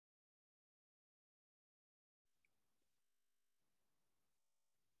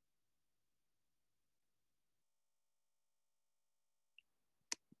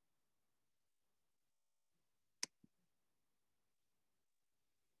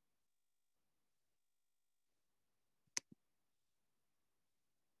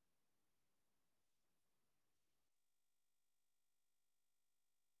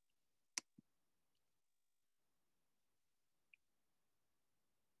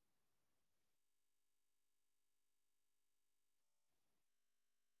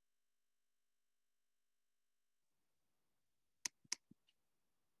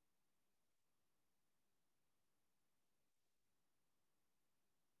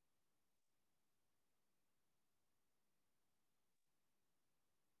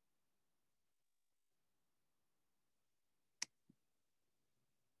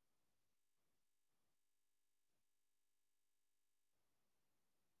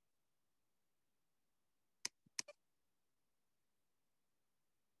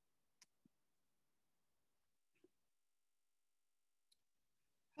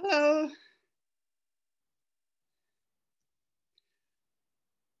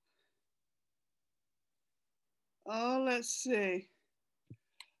Oh, let's see.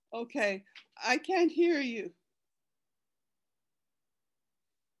 Okay, I can't hear you.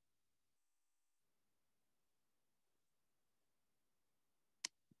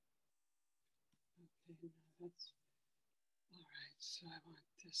 Okay, no, that's all right. So I want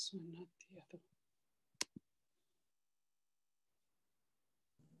this one, not the other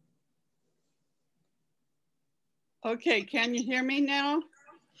one. Okay, can you hear me now?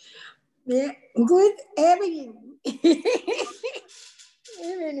 Yeah, good evening.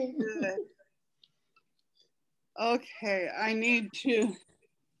 Evening. Good. Okay, I need to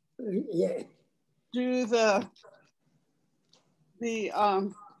Yeah. do the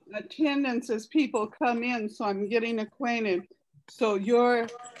attendance as people come in, so I'm getting acquainted. So you're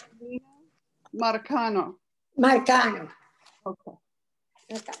Marcano. Marcano. Okay.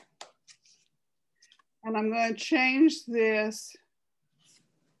 Okay. And I'm going to change this.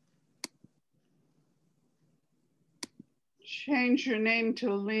 Change your name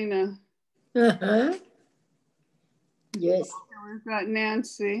to Lena. Uh-huh. Yes. We've got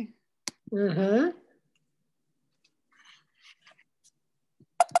Nancy. Uh-huh.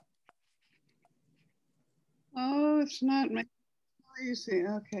 Oh, it's not easy.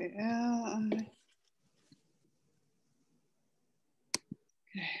 Okay. Okay.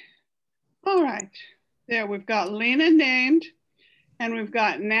 All right. There, we've got Lena named, and we've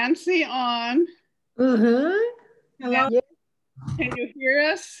got Nancy on. Uh-huh. Hello. Can you hear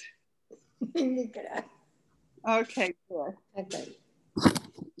us? Yeah. Okay, good. Okay.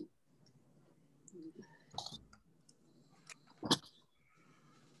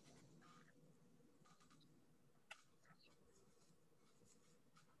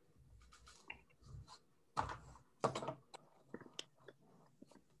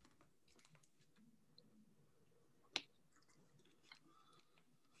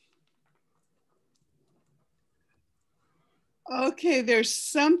 Okay, there's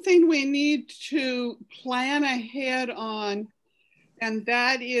something we need to plan ahead on, and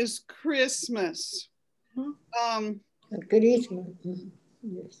that is Christmas. Christmas.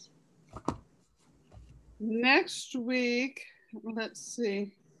 Yes. Next week, let's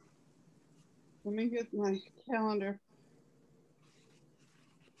see. Let me get my calendar.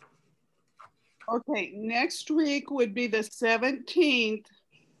 Okay, next week would be the 17th,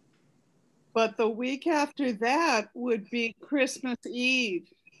 but the week after that would be Christmas Eve,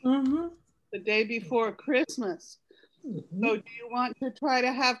 the day before Christmas. So do you want to try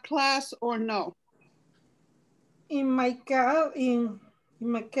to have class or no? In my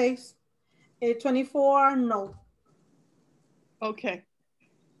case, 24, no. Okay.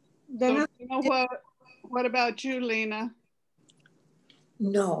 Then So you know what about you, Lena?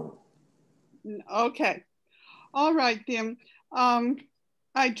 No. Okay. All right, then.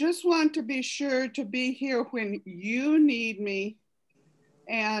 I just want to be sure to be here when you need me.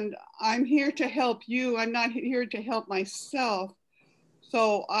 And I'm here to help you. I'm not here to help myself.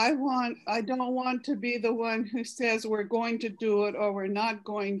 So I don't want to be the one who says we're going to do it or we're not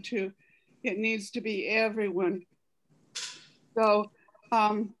going to. It needs to be everyone. So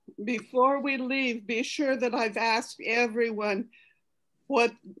before we leave, be sure that I've asked everyone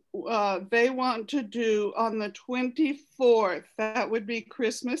what they want to do on the 24th. That would be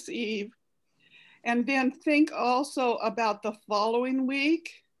Christmas Eve. And then think also about the following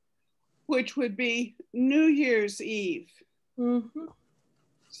week, which would be New Year's Eve.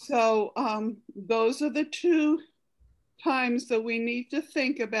 So those are the two times that we need to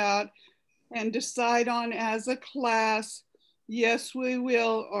think about and decide on as a class, yes, we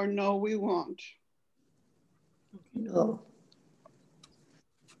will, or no, we won't. No.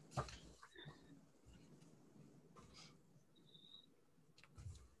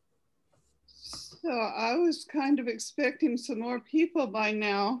 So I was kind of expecting some more people by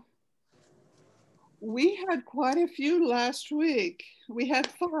now. We had quite a few last week. We had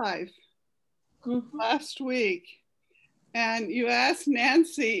 5 last week. And you asked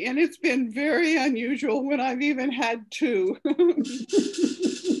Nancy, and it's been very unusual when I've even had 2.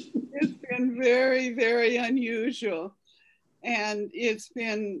 It's been very, very unusual. And it's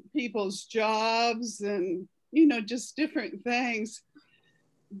been people's jobs and, just different things.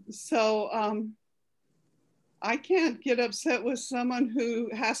 So I can't get upset with someone who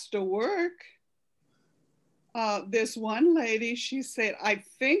has to work. This one lady, she said, I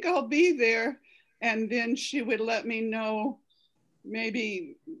think I'll be there. And then she would let me know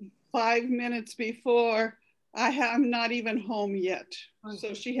maybe 5 minutes before I'm not even home yet.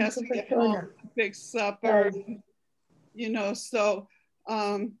 So she has to get home and fix supper, so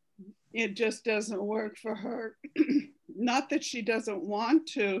it just doesn't work for her. Not that she doesn't want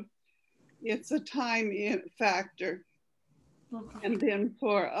to, It's a time factor. Okay. And then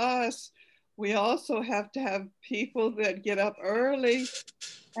for us, we also have to have people that get up early,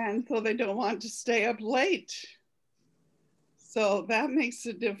 and so they don't want to stay up late. So that makes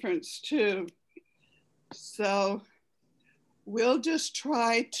a difference too. So we'll just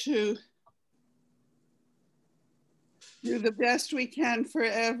try to do the best we can for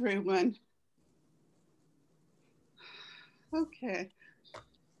everyone. Okay.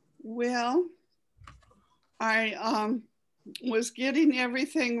 Well, I was getting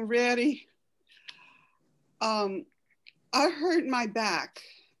everything ready. I hurt my back,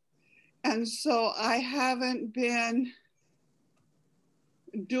 and so I haven't been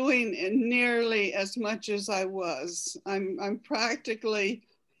doing nearly as much as I was. I'm practically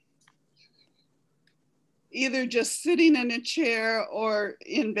either just sitting in a chair or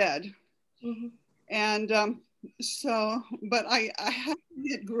in bed. Mm-hmm. And but I had to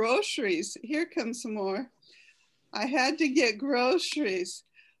get groceries. Here comes some more. I had to get groceries.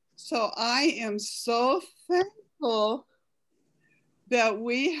 So I am so thankful that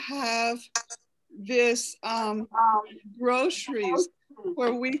we have this groceries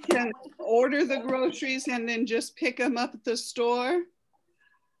where we can order the groceries and then just pick them up at the store.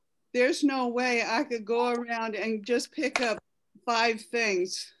 There's no way I could go around and just pick up 5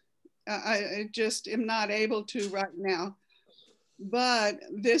 things. I just am not able to right now. But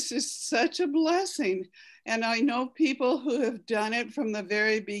this is such a blessing. And I know people who have done it from the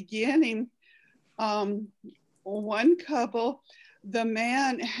very beginning. One couple, the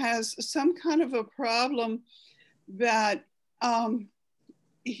man has some kind of a problem that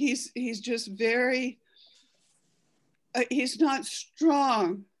he's just very, he's not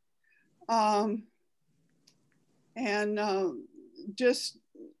strong. Just,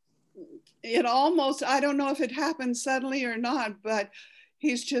 it almost, I don't know if it happened suddenly or not, but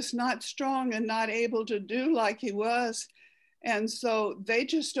he's just not strong and not able to do like he was. And so they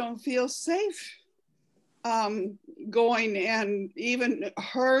just don't feel safe going, and even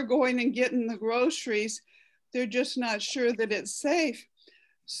her going and getting the groceries, they're just not sure that it's safe.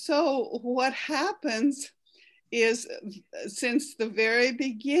 So what happens is, since the very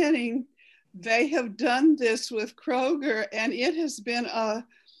beginning, they have done this with Kroger, and it has been a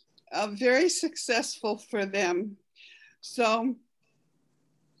very successful for them. So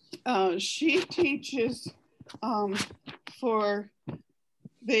she teaches for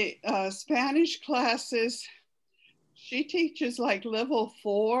the Spanish classes. She teaches like level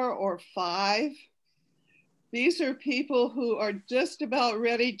 4 or 5. These are people who are just about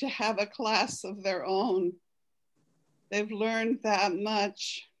ready to have a class of their own. They've learned that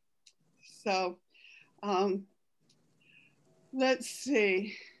much. So let's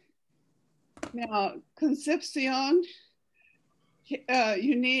see. Now, Concepcion,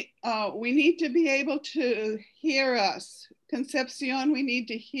 we need to be able to hear us. Concepcion, we need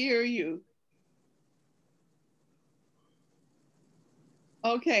to hear you.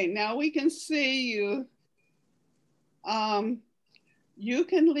 Okay, now we can see you. You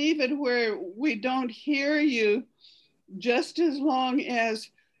can leave it where we don't hear you, just as long as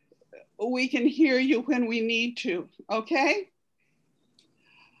we can hear you when we need to, okay?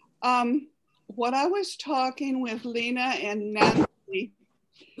 What I was talking with Lena and Nancy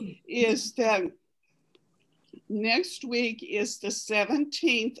is that next week is the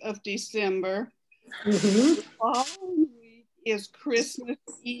 17th of December. Mm-hmm. The following week is Christmas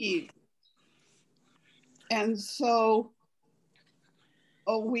Eve. And so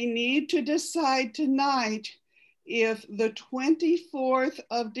we need to decide tonight if the 24th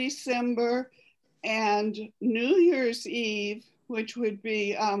of December and New Year's Eve, which would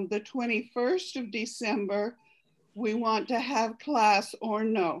be the 21st of December, we want to have class or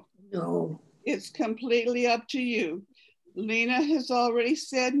no. No. It's completely up to you. Lena has already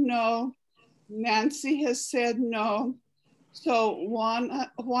said no. Nancy has said no. So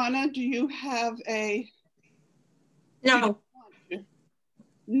Juana, do you have a? No.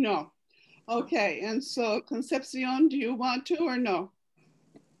 No. Okay, and so Concepcion, do you want to or no?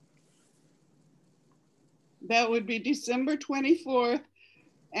 That would be December 24th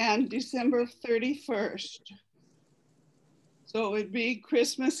and December 31st. So it would be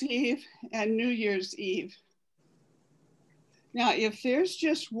Christmas Eve and New Year's Eve. Now, if there's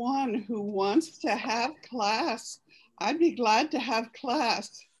just one who wants to have class, I'd be glad to have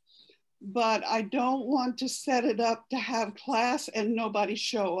class, but I don't want to set it up to have class and nobody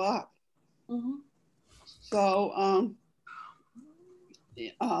show up. Mm-hmm. So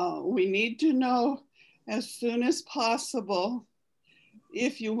we need to know as soon as possible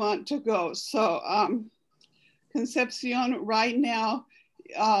if you want to go. So Concepcion, right now,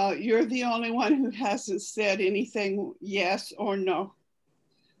 you're the only one who hasn't said anything yes or no.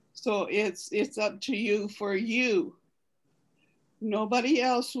 So it's up to you for you. Nobody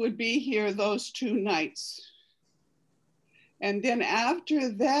else would be here those 2 nights. And then after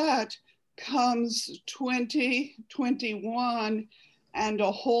that comes 2021 and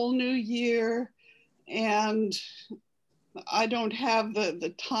a whole new year. And I don't have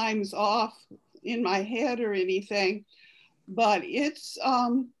the times off in my head or anything, but it's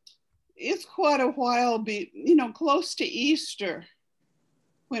quite a while, close to Easter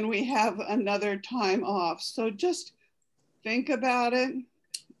when we have another time off. So just think about it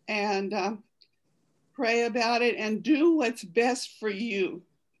and pray about it and do what's best for you.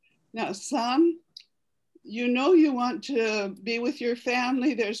 Now, some, you want to be with your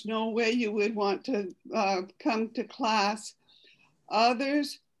family. There's no way you would want to come to class.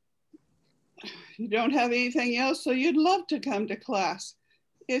 Others, you don't have anything else, so you'd love to come to class.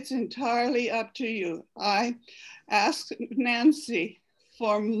 It's entirely up to you. I asked Nancy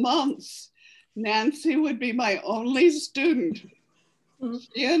for months. Nancy would be my only student.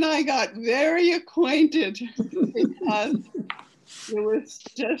 She and I got very acquainted because it was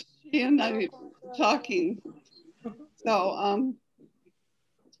just she and I talking. So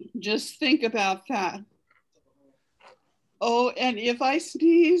just think about that. Oh, and if I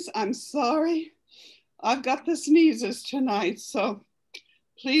sneeze, I'm sorry. I've got the sneezes tonight, so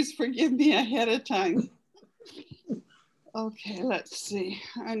please forgive me ahead of time. Okay, let's see.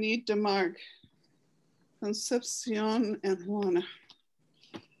 I need to mark Concepcion and Juana.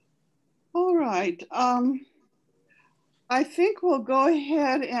 All right. I think we'll go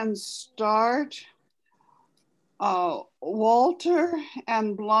ahead and start. Walter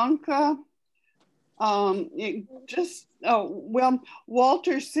and Blanca.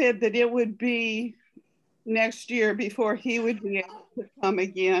 Walter said that it would be next year before he would be able to come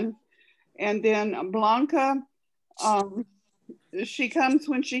again. And then Blanca, she comes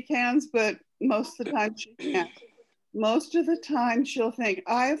when she can, but most of the time she can't. Most of the time she'll think,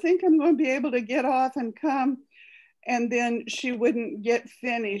 I think I'm going to be able to get off and come. And then she wouldn't get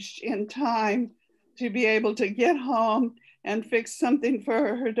finished in time to be able to get home and fix something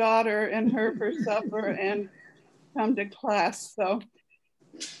for her daughter and her for supper and come to class. So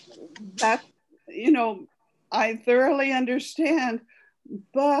that, I thoroughly understand,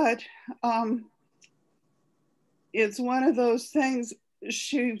 but it's one of those things.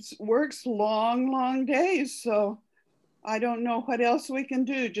 She works long, long days. So I don't know what else we can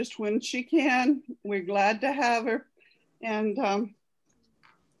do. Just when she can, we're glad to have her. And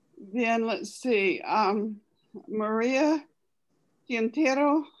then let's see, Maria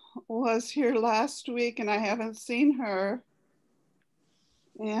Quintero was here last week and I haven't seen her.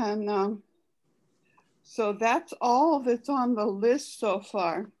 And so that's all that's on the list so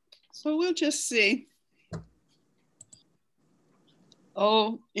far. So we'll just see.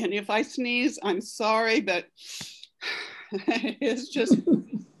 Oh, and if I sneeze, I'm sorry, but it's just,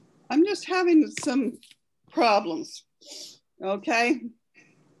 I'm just having some problems, okay?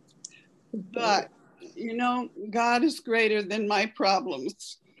 But, God is greater than my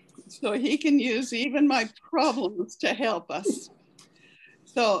problems. So he can use even my problems to help us.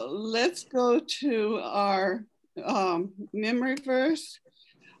 So let's go to our memory verse.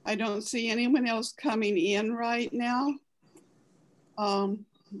 I don't see anyone else coming in right now. Oh,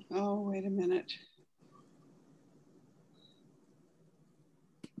 wait a minute.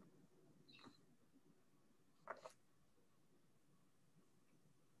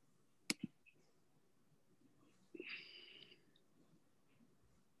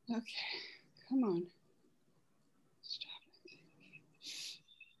 Okay, come on. Stop it.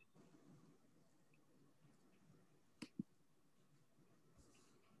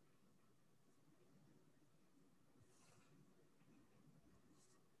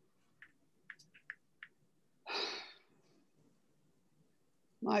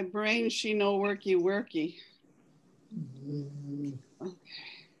 My brain, she no worky worky. Okay.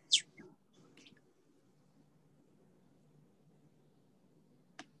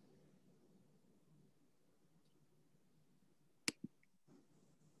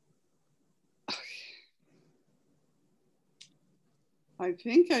 I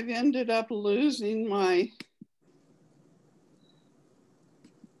think I've ended up losing my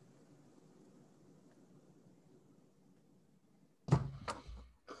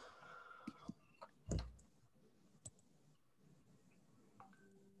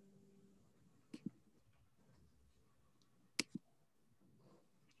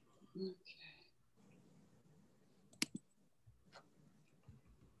okay.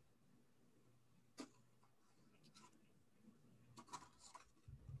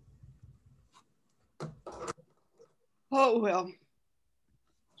 Oh, well,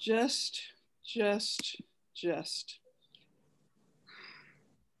 just. I'm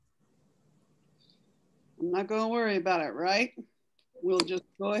not going to worry about it, right? We'll just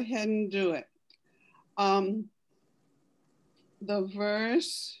go ahead and do it. The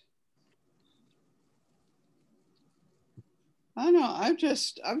verse. I don't know, I've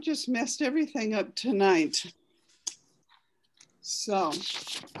just messed everything up tonight. So.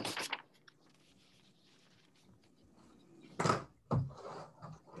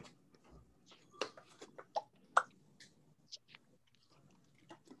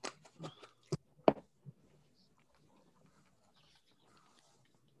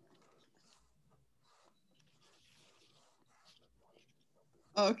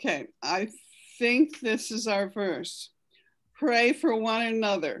 Okay, I think this is our verse. Pray for one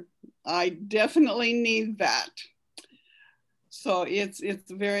another. I definitely need that. So it's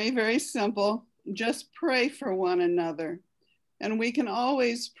very, very simple. Just pray for one another. And we can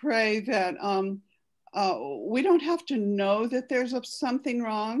always pray that we don't have to know that there's something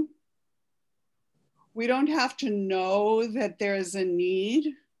wrong. We don't have to know that there's a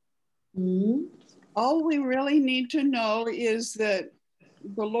need. Mm-hmm. All we really need to know is that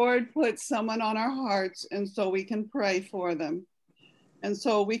the Lord put someone on our hearts, and so we can pray for them. And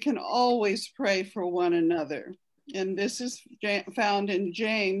so we can always pray for one another. And this is found in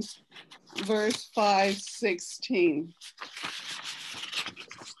James, verse 5:16.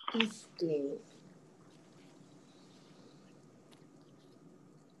 16.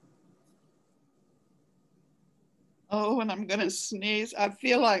 Oh, and I'm gonna sneeze. I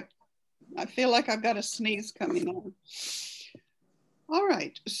feel like I've got a sneeze coming on. All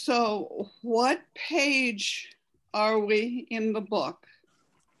right, so what page are we in the book?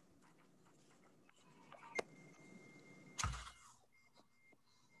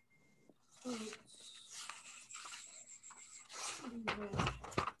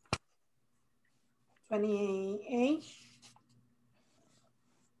 $28.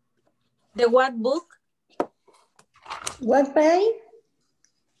 The what book? What pay?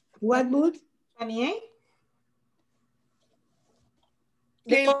 What book? 28.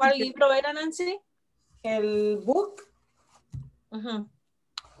 ¿De cuál libro era, Nancy? El book. Uh-huh.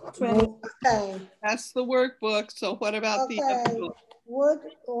 20. Okay. That's the workbook. So what about the other book? What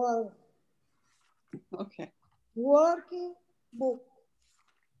or Okay. working book?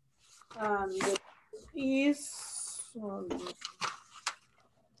 Is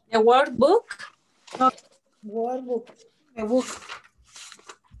The workbook? Workbook. a book.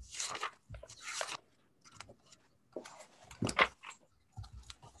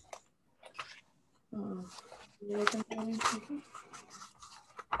 Yo tengo aquí.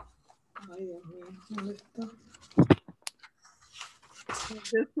 Ay, Dios mío, ¿dónde está?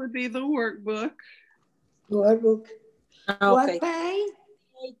 This would be the workbook. Workbook. Okay. What pay?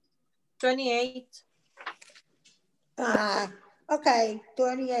 28. Okay,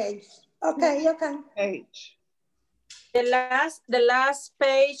 28. Okay, okay. Page. The last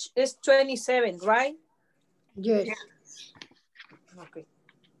page is 27, right? Yes. Okay.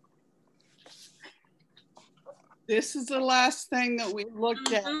 This is the last thing that we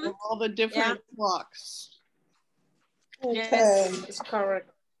looked at of all the different blocks. Okay. Yes, it's correct.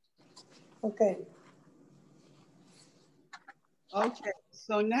 Okay. Okay,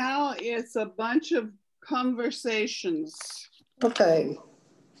 so now it's a bunch of conversations. Okay.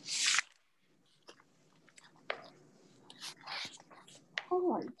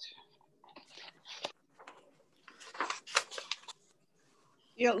 All right.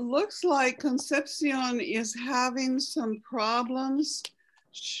 It looks like Concepcion is having some problems.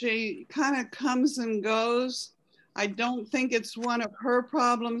 She kind of comes and goes. I don't think it's one of her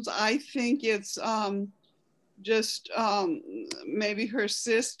problems. I think it's just maybe her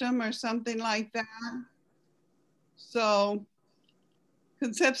system or something like that. So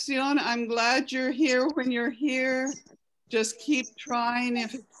Concepcion, I'm glad you're here when you're here. Just keep trying.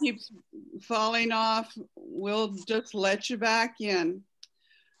 If it keeps falling off, we'll just let you back in.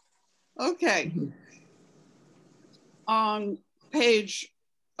 Okay. On page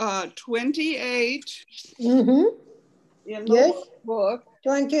 28 Mm-hmm. in the Yes. book.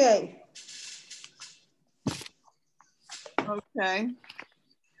 28. Okay.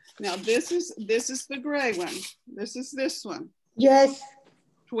 Now this is the gray one. This is this one. Yes.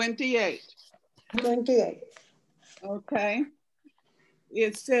 28. 28. Okay.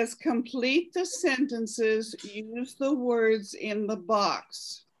 It says complete the sentences, use the words in the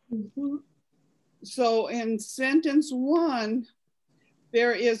box. Mm-hmm. So in sentence 1,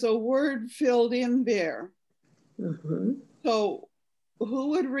 there is a word filled in there. Mm-hmm. So who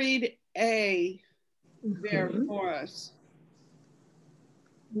would read A? there for us.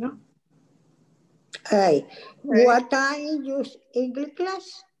 No? Hey, Okay. what time is your English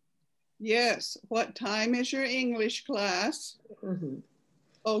class? Yes. What time is your English class?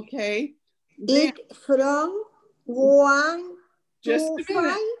 Okay. It's from 1 Just to a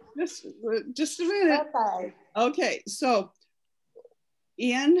minute. 5? Just a minute. Okay. Okay. So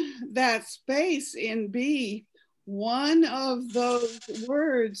in that space in B, one of those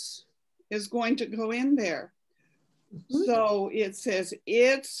words is going to go in there. So it says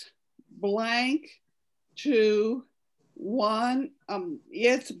it's blank to 1,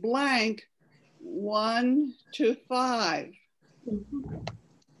 it's blank 1 to 5.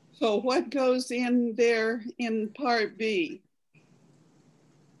 So what goes in there in part B?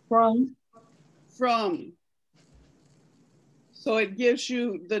 From. From. So it gives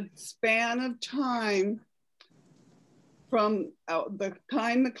you the span of time from the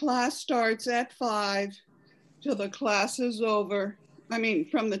time the class starts at 5 till the class is over. I mean,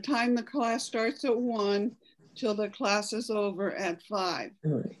 from the time the class starts at 1 till the class is over at 5.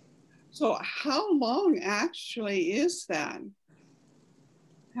 So how long actually is that?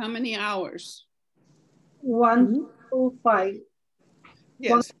 How many hours? 1 to 5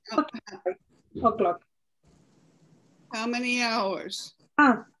 Yes. o'clock. How many hours?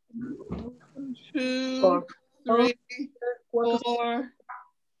 2, 4. 3, 4,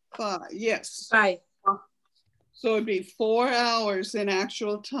 5. Yes. 5. So it'd be 4 hours in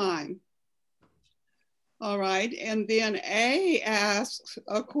actual time. All right. And then A asks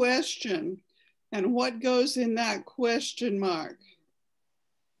a question. And what goes in that question mark?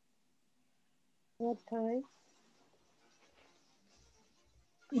 What time?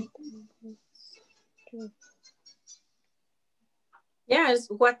 Yes,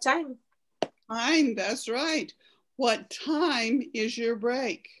 what time? Time, that's right. What time is your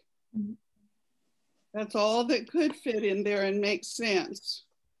break? That's all that could fit in there and make sense.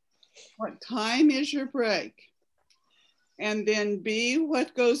 What time is your break? And then B,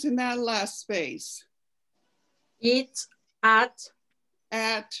 what goes in that last space? It's at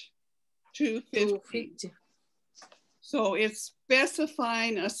 2:50. 2:50. So it's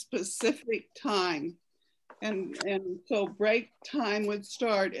specifying a specific time. And so break time would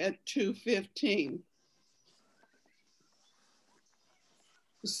start at 2:15.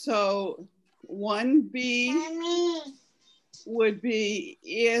 So 1B would be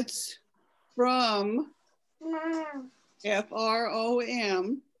it's from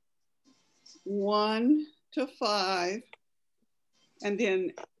FROM 1 to 5. And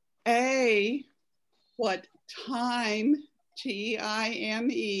then A, what time,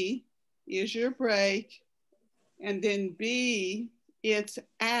 TIME, is your break. And then B, it's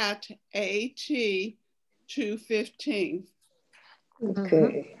at AT 2:15.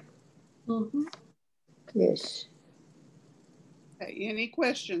 Okay. Yes. Okay, any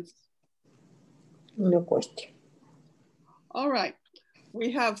questions? No question. All right,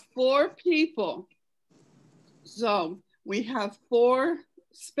 we have 4 people. So we have 4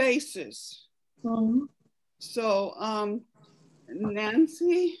 spaces. So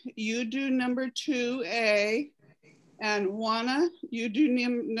Nancy, you do number 2A, and Wanda, you do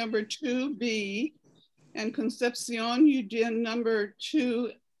number 2B, and Concepcion, you did number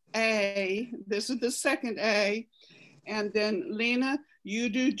 2A. This is the second A. And then Lena, you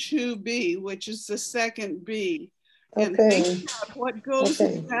do 2B, which is the second B. And Okay. think about what goes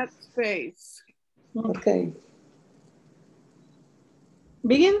in that space. Okay.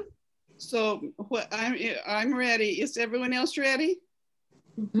 Begin? So what I'm ready. Is everyone else ready?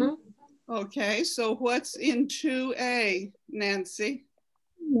 Okay, so what's in 2A, Nancy?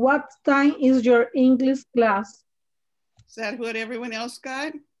 What time is your English class? Is that what everyone else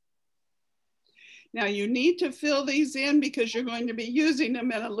got? Now you need to fill these in because you're going to be using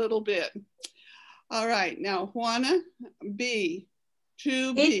them in a little bit. All right, now Juana, B,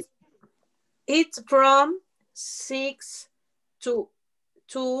 2B. It's from 6 to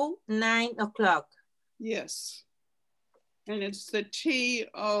 9 o'clock. Yes, and it's the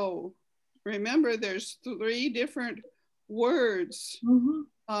TO. Remember, there's 3 different words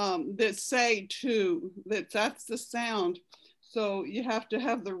that say to, that's the sound. So you have to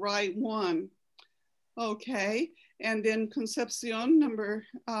have the right one. Okay, and then Concepcion, number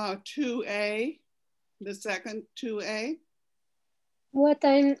 2A, the second 2A. What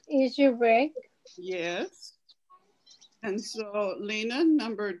time is your break? Yes. And so Lena,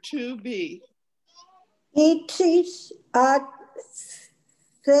 number 2B. It is at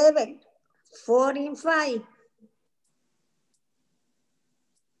 7:45.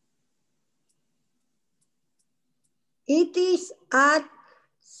 It is at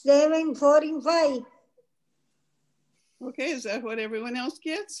 7:45. Okay, is that what everyone else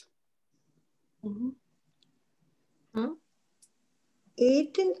gets? Mhm. Hmm?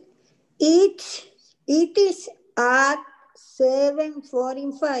 It is at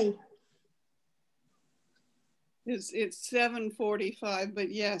 7:45. It's 7:45, but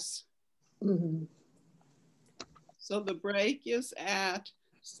yes. Mhm. So the break is at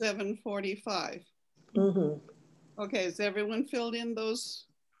 7:45. Mhm. Okay, has everyone filled in those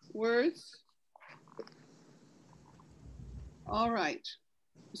words? All right.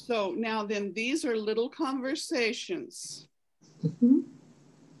 So now then, these are little conversations. Mhm.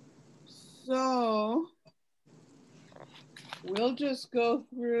 So we'll just go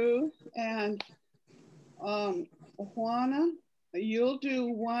through and Juana, you'll do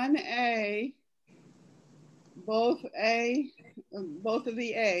 1A, both of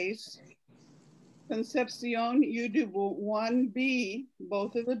the A's. Concepcion, you do 1B,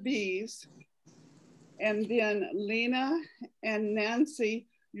 both of the B's. And then Lena and Nancy,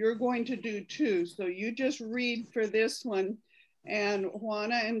 you're going to do 2. So you just read for this one. And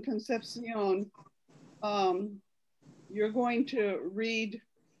Juana and Concepcion, you're going to read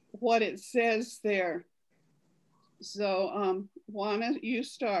what it says there. So Juana, you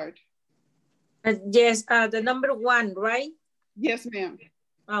start. Yes, the number 1, right? Yes, ma'am.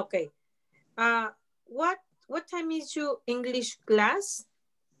 Okay. What time is your English class?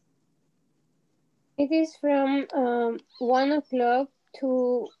 It is from 1 o'clock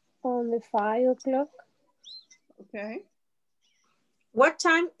to only 5 o'clock. Okay. What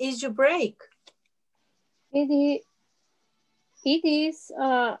time is your break? It is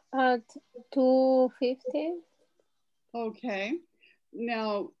at 2:50. Okay.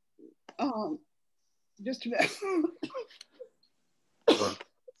 Now, just a minute.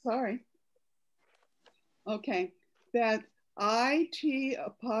 Sorry. Okay. That IT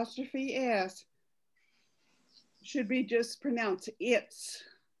apostrophe S should be just pronounced it's.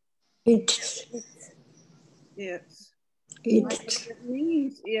 It's. It's. It's. It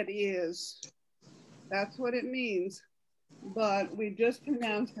means it is. That's what it means. But we just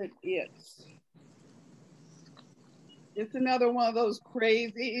pronounce it it's. It's another one of those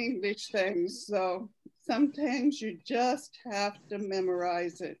crazy English things. So sometimes you just have to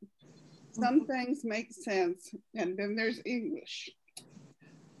memorize it. Some things make sense, and then there's English.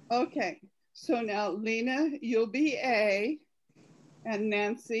 Okay, so now Lena, you'll be A, and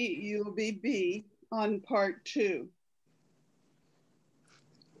Nancy, you'll be B on part 2.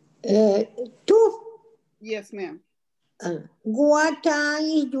 2. Yes, ma'am. What time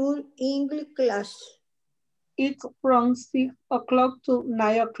is your English class? It's from 6 o'clock to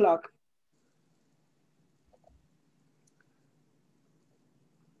 9 o'clock.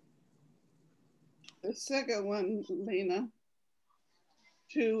 The second one, Lena.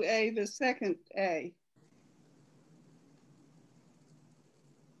 2A, the second A.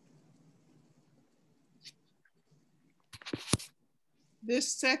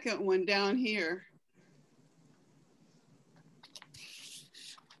 This second one down here.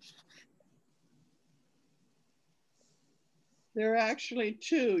 There are actually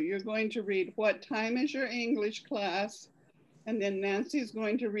 2. You're going to read what time is your English class? And then Nancy's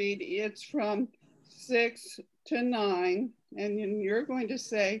going to read it's from 6 to 9. And then you're going to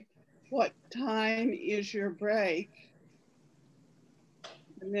say, what time is your break?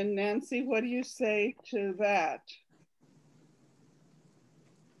 And then Nancy, what do you say to that?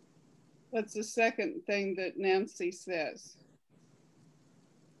 What's the second thing that Nancy says?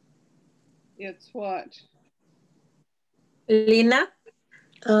 It's what? Lina,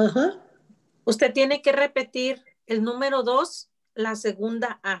 Ajá. usted tiene que repetir el número 2, la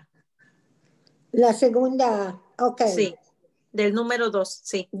segunda A. La segunda. Ok. Sí, del número 2,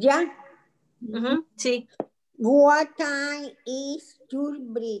 sí. ¿Ya? Sí. What time is your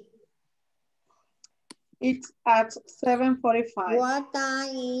break? It's at 7:45. What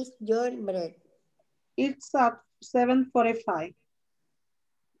time is your break? It's at 7:45.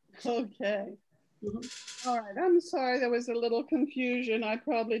 Okay. All right, I'm sorry there was a little confusion. I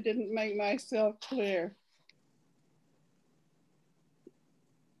probably didn't make myself clear.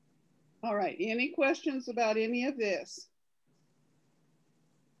 All right, any questions about any of this?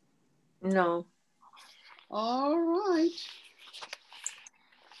 No. All right.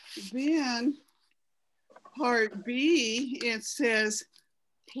 Then part B, it says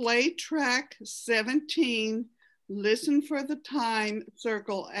play track 17, listen for the time,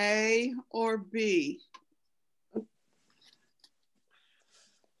 circle A or B.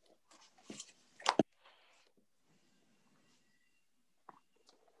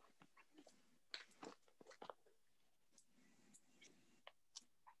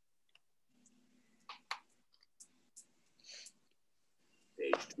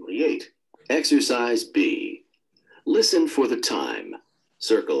 28. Exercise B. Listen for the time.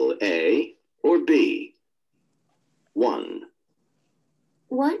 Circle A or B. 1.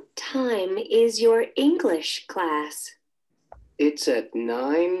 What time is your English class? It's at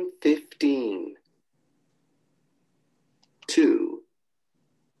 9:15. 2.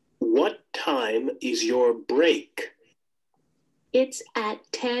 What time is your break? It's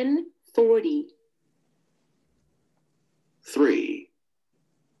at 10:40. 3.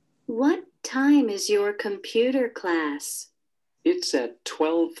 What time is your computer class? It's at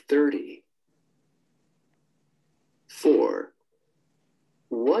 12:30. 4.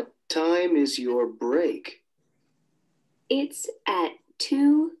 What time is your break? It's at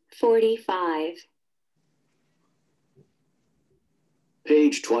 2:45.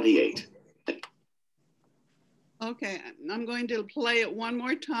 Page 28. Okay, I'm going to play it one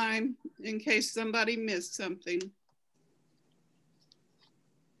more time in case somebody missed something.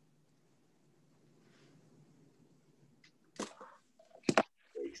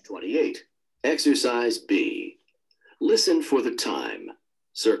 Page 28. Exercise B. Listen for the time.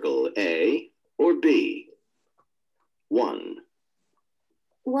 Circle A or B. 1.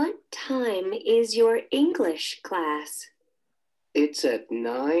 What time is your English class? It's at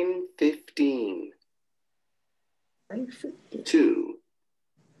 9:15. 2.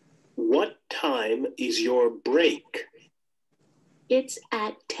 What time is your break? It's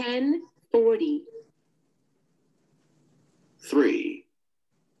at 10:40. 3.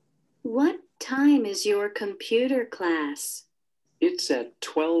 What time is your computer class? It's at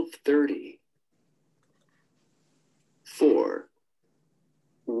 12:30. 4.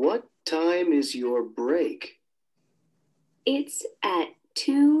 What time is your break? It's at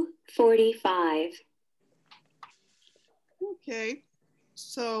 2:45. Okay,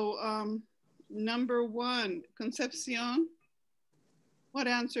 so number 1, Concepcion, what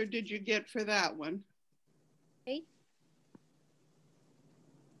answer did you get for that one? 8.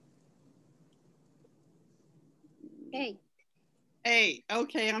 A.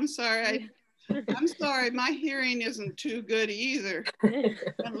 Okay, I'm sorry. I'm sorry, my hearing isn't too good either.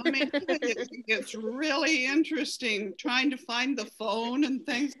 And let me tell you, it gets really interesting trying to find the phone and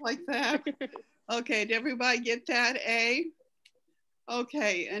things like that. Okay, did everybody get that? A?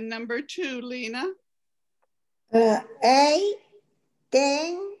 Okay, and number 2, Lena? 8,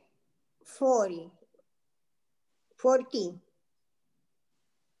 10, 40. 14.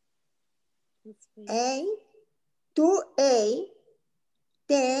 8, 2, 8,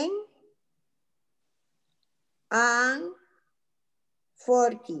 10, and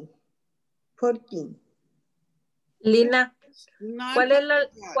 40. 14. Lina, Not ¿cuál es bad.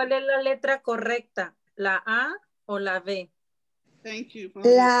 la letra correcta? ¿La A o la B? Thank you.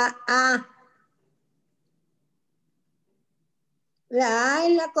 La A. La A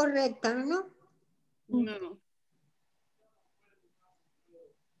es la correcta, ¿no? No.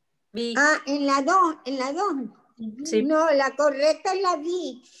 B. Ah, en la 2, en la 2. Sí. No, la correcta es la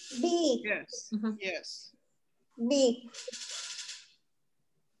B. B. Yes, yes. B.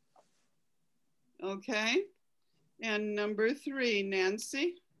 Okay, and number 3,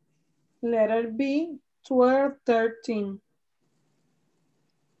 Nancy? Letter B, 12, 13.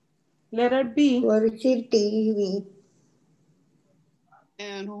 Letter B. 13.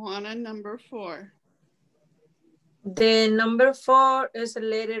 And Juana, number 4. The number 4 is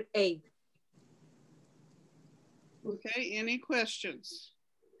letter A. Okay, any questions?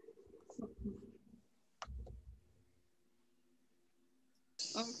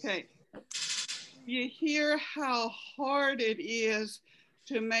 Okay, you hear how hard it is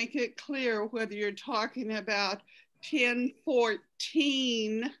to make it clear whether you're talking about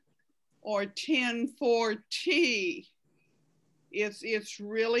 1014 or 1040. It's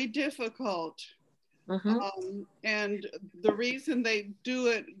really difficult. And the reason they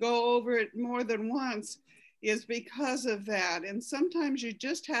go over it more than once is because of that. And sometimes you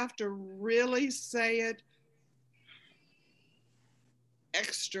just have to really say it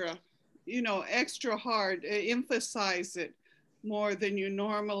extra hard, emphasize it more than you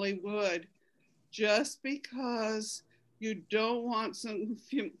normally would, just because you don't want some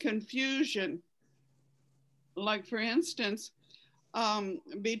confusion. Like for instance,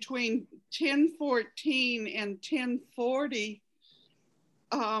 between 1014 and 1040,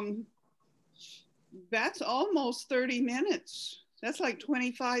 that's almost 30 minutes. That's like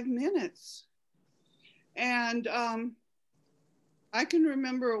 25 minutes. And I can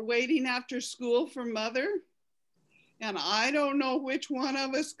remember waiting after school for Mother, and I don't know which one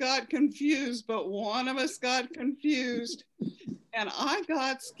of us got confused, but one of us got confused, and I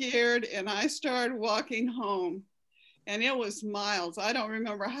got scared and I started walking home. and it was miles. I don't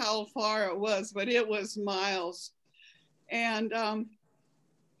remember how far it was, but it was miles. And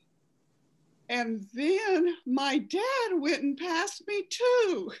then my dad went and passed me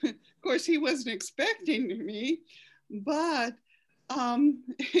too. Of course, he wasn't expecting me, but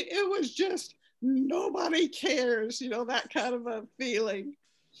it was just nobody cares, you know, that kind of a feeling.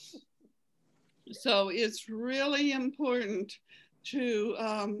 So it's really important to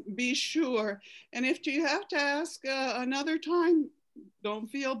be sure. And if you have to ask another time, don't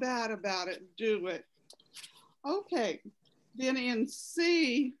feel bad about it, do it. Okay, then in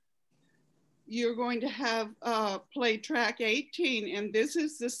C, you're going to have play track 18, and this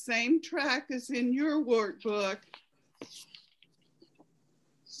is the same track as in your workbook.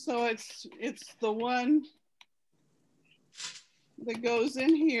 So it's the one that goes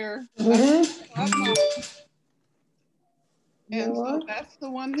in here. And so that's the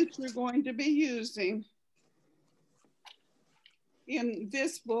one that you're going to be using in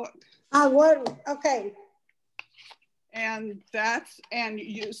this book. Okay. And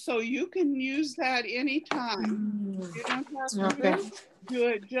so you can use that anytime. You don't have to do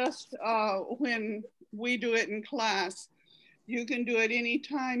it just when we do it in class. You can do it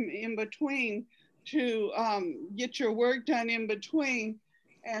anytime in between to get your work done in between.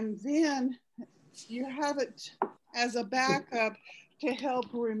 And then you have it as a backup to help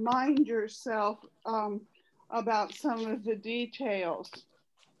remind yourself about some of the details.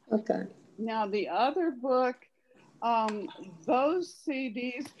 Okay. Now the other book, those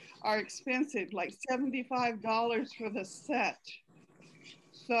CDs are expensive, like $75 for the set.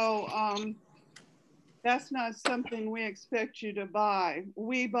 So that's not something we expect you to buy.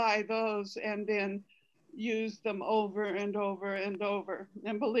 We buy those and then use them over and over and over.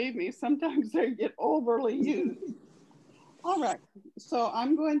 And believe me, sometimes they get overly used. All right, so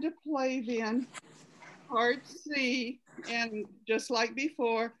I'm going to play then part C, and just like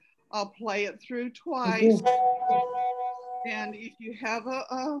before, I'll play it through twice. And if you have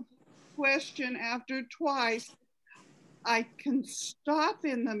a question after twice, I can stop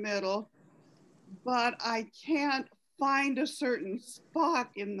in the middle, but I can't find a certain spot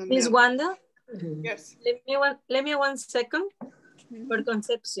in the Miss middle. Wanda? Yes. Let me 1 second for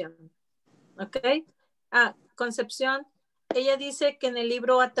Concepción. Ok. Concepción, ella dice que en el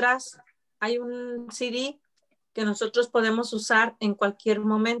libro atrás hay un CD que nosotros podemos usar en cualquier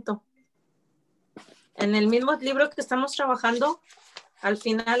momento. En el mismo libro que estamos trabajando, al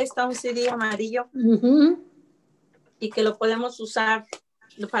final está un CD amarillo y que lo podemos usar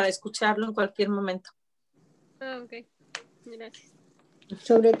para escucharlo en cualquier momento. Ok, gracias.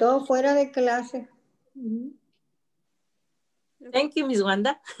 Sobre todo fuera de clase. Thank you, Miss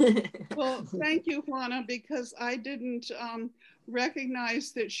Wanda. Well, thank you, Juana, because I didn't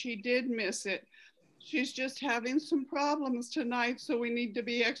recognize that she did miss it. She's just having some problems tonight, so we need to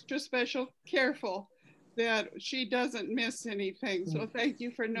be extra special careful that she doesn't miss anything. So thank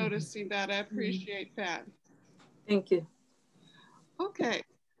you for noticing that. I appreciate that. Thank you. Okay,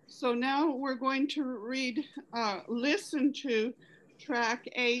 so now we're going to listen to track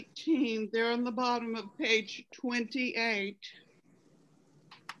 18. They're on the bottom of page 28.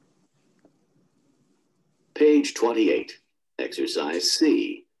 Page 28, exercise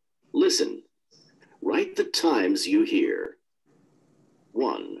C. Listen. Write the times you hear.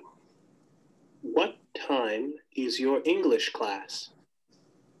 1. What time is your English class?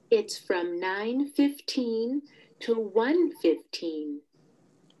 It's from 9:15 to 1:15.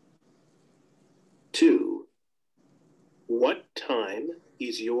 2. What time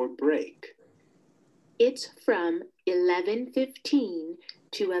is your break? It's from 11:15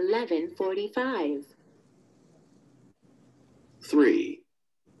 to 11:45. 3.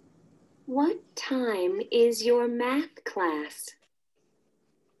 What time is your math class?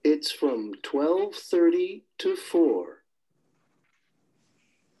 It's from 12:30 to 4.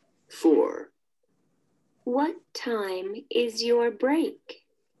 4. What time is your break?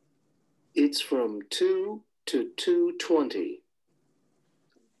 It's from 2 to 2:20.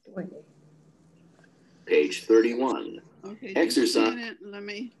 Page 31. Okay, Exercise. just a minute. Let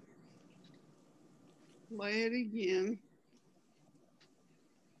me play it again.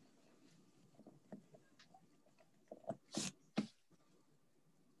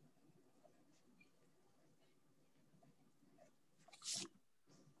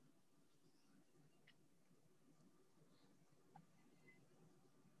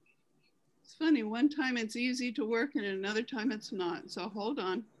 It's funny, one time it's easy to work and another time it's not. So hold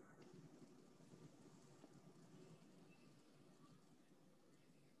on.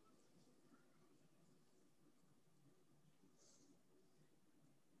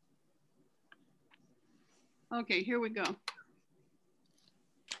 Okay, here we go.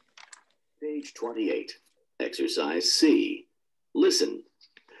 Page 28. Exercise C. Listen.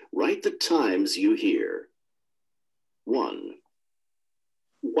 Write the times you hear. 1.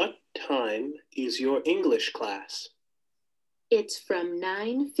 What time is your English class? It's from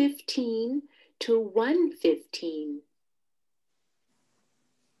 9:15 to 1:15.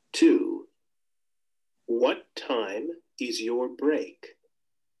 2. What time is your break?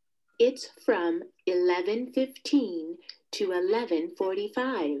 It's from 11:15 to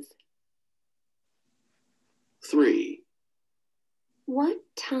 11:45. 3.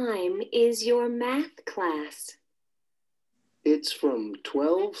 What time is your math class? It's from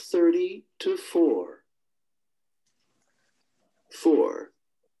 12:30 to 4. 4.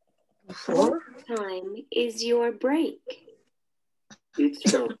 What time is your break?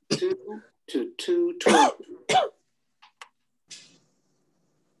 It's from 2 to 2:20.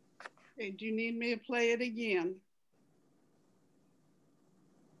 Okay, do you need me to play it again?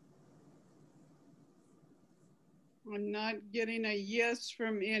 I'm not getting a yes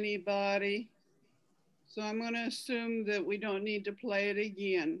from anybody. So I'm going to assume that we don't need to play it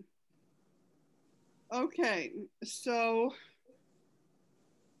again. Okay, so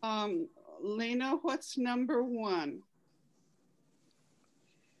Lena, what's number 1?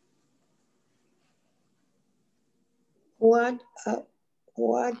 What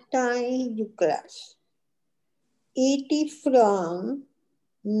time is your class? It is from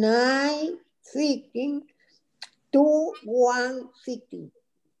 9:15 to 1:15.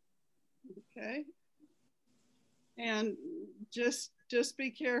 Okay. And just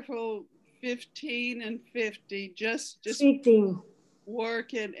be careful, 15 and 50, just 15.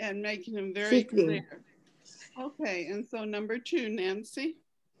 work it and making them very 15. clear. Okay, and so number 2, Nancy.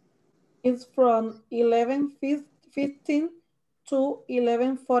 It's from 11:15 to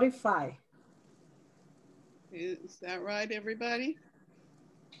 11:45. Is that right, everybody?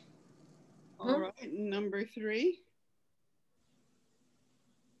 All right, number 3.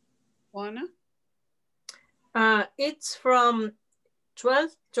 Wanda? It's from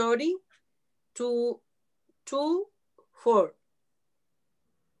 12:30 to 2:04.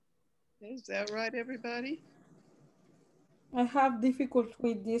 Is that right, everybody? I have difficulty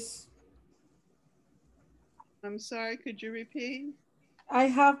with this. I'm sorry, could you repeat? I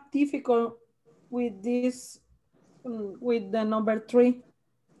have difficult with this, with the number 3.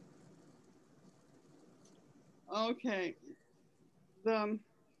 Okay. Well.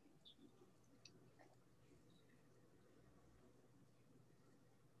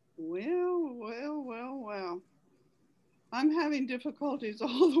 I'm having difficulties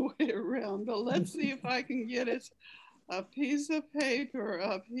all the way around, but let's see if I can get us a piece of paper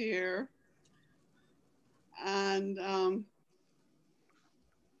up here. And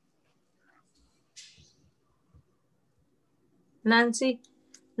Nancy,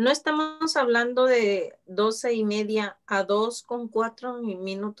 ¿no estamos hablando de 12:30 a 2:04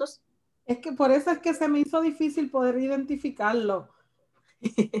 minutos? Es que por eso es que se me hizo difícil poder identificarlo.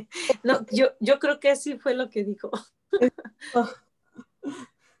 No, yo creo que sí fue lo que dijo.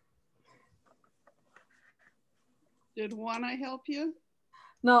 did Wanda help you?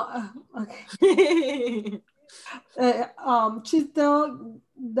 No, okay. She told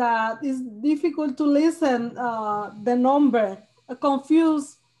that it's difficult to listen the number,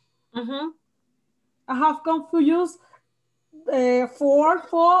 confused. I have confused 4.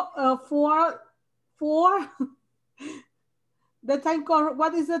 The time code,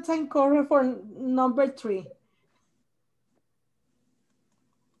 what is the time code for number 3?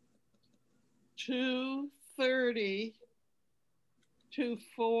 2:30 to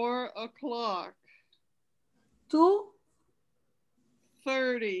 4 o'clock.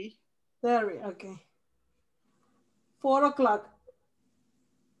 2:30. 30, okay. 4 o'clock.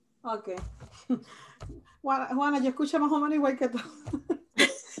 Okay. Juana, yo escucho más o menos igual que tú.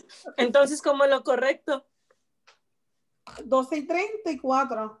 Entonces, ¿cómo es lo correcto?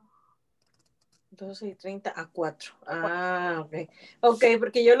 12:34. 12:30 a 4. Ah, ok. Ok,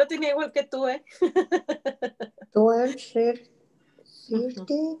 porque yo lo tenía igual que tú, ¿eh?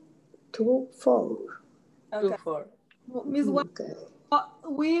 12:30 to 4. Okay. 2:04. Miss Wanda, Okay.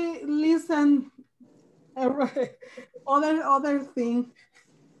 we listen other thing.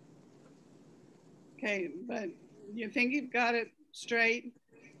 Okay, but you think you've got it straight?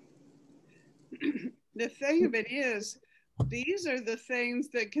 The thing of it is, these are the things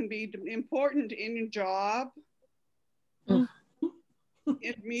that can be important in your job, in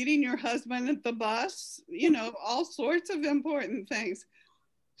meeting your husband at the bus, you know, all sorts of important things.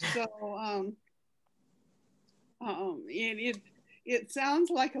 So it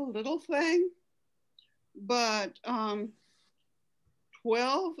sounds like a little thing, but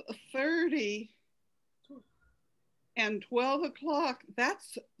 12:30 and 12 o'clock,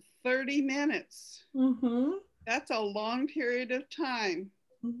 that's 30 minutes. Mm-hmm. That's a long period of time.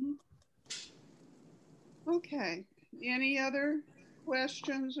 Mm-hmm. Okay, any other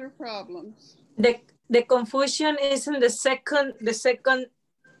questions or problems? The confusion is in the second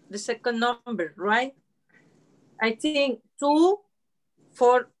number, right? I think 4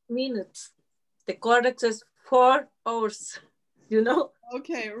 minutes. The correct is 4 hours, you know?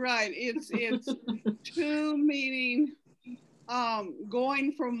 Okay, right. It's 2 meaning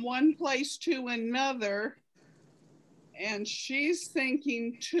going from one place to another, and she's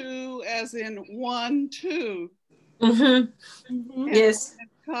thinking 2 as in 1, 2. Mm-hmm. Mm-hmm. Yes.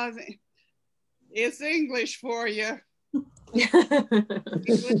 It's English for you. English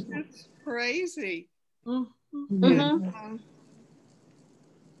is crazy. Mm-hmm.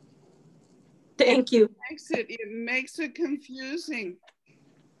 Thank you. It makes it confusing.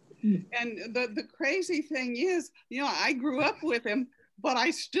 And the crazy thing is, you know, I grew up with him, but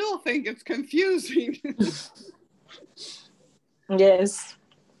I still think it's confusing. Yes.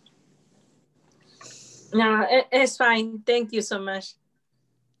 No, it's fine. Thank you so much.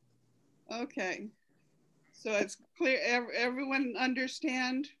 Okay. So it's clear, everyone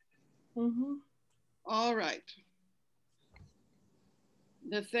understand? Mm-hmm. All right.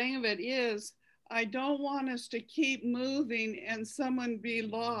 The thing of it is, I don't want us to keep moving and someone be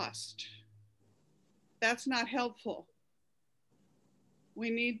lost. That's not helpful. We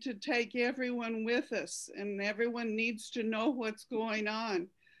need to take everyone with us, and everyone needs to know what's going on.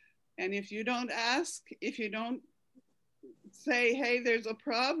 And if you don't ask, if you don't say, hey, there's a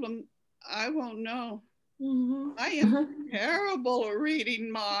problem, I won't know. Mm-hmm. I am terrible at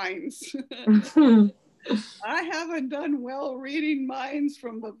reading minds. I haven't done well reading minds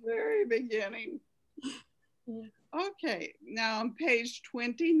from the very beginning. Okay, now on page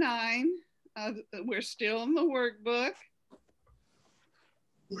 29, we're still in the workbook.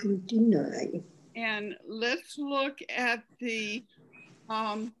 29. And let's look at the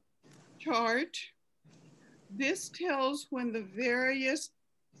chart. This tells when the various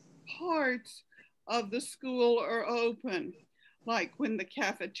parts of the school are open, like when the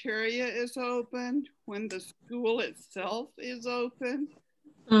cafeteria is open, when the school itself is open,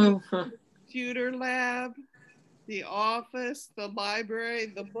 the computer lab, the office, the library,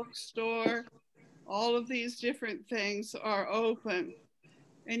 the bookstore, all of these different things are open.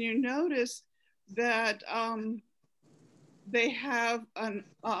 And you notice that they have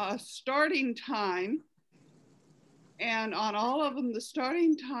a starting time, and on all of them, the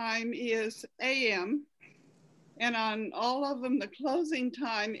starting time is AM, and on all of them, the closing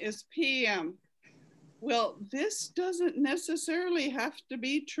time is PM. Well, this doesn't necessarily have to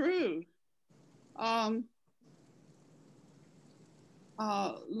be true.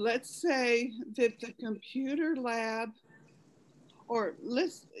 Let's say that the computer lab, or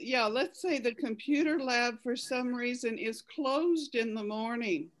let's say the computer lab for some reason is closed in the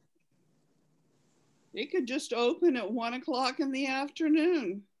morning. It could just open at 1 o'clock in the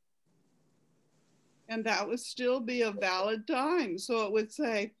afternoon. And that would still be a valid time. So it would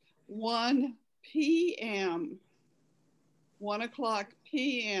say 1 p.m., 1 o'clock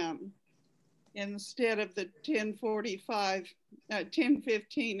p.m. instead of the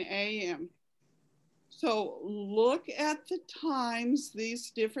 10:15 a.m. So look at the times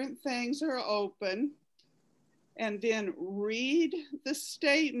these different things are open, and then read the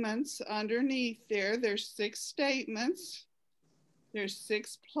statements underneath there. There's 6 statements. There's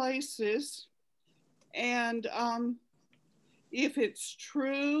 6 places. And if it's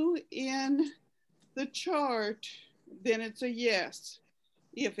true in the chart, then it's a yes.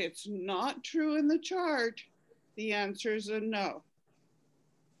 If it's not true in the chart, the answer is a no.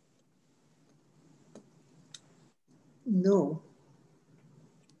 No.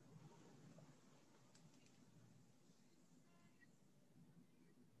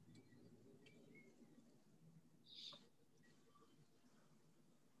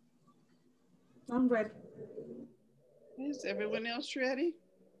 I'm ready. Is everyone else ready?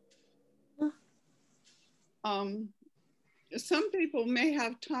 Some people may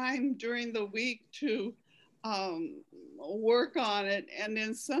have time during the week to work on it, and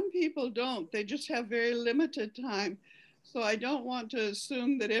then some people don't. They just have very limited time. So I don't want to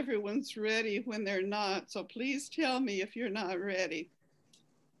assume that everyone's ready when they're not. So please tell me if you're not ready.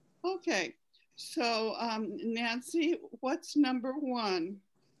 Okay, so Nancy, what's number 1?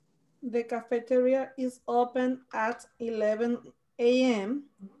 The cafeteria is open at 11 a.m.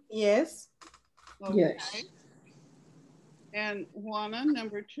 Yes. Okay. Yes. And Juana,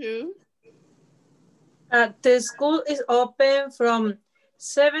 number 2? The school is open from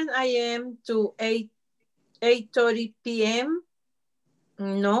 7 a.m. to 8:30 p.m.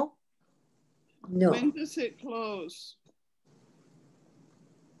 No. No. When does it close?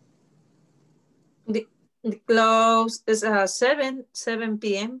 The close is 7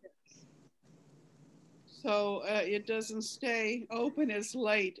 p.m. So it doesn't stay open as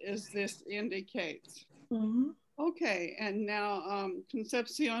late as this indicates. Mhm. Okay, and now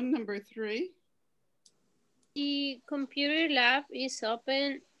Concepcion number 3. The computer lab is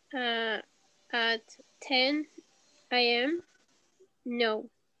open at 10 a.m. No.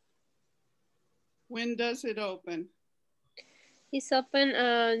 When does it open? It's open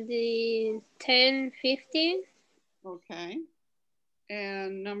the 10:15. Okay.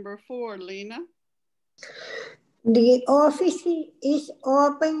 And number 4, Lena. The office is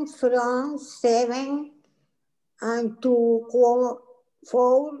open from 7 and to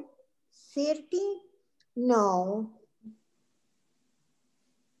 4:30. No.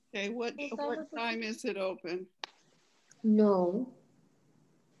 Okay, what time is it open? No.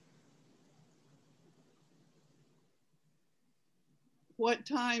 What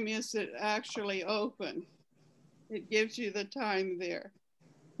time is it actually open? It gives you the time there.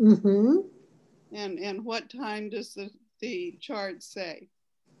 Mm-hmm. And what time does the chart say?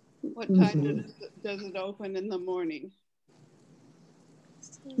 What time does it open in the morning?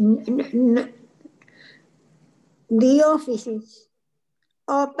 The office is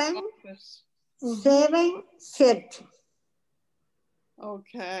open Office. 7:30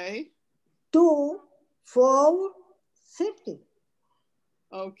 Okay. to 4:30.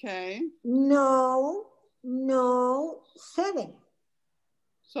 Okay. No, 7.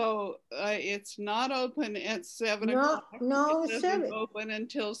 So it's not open at 7 No, o'clock. no, It doesn't 7. open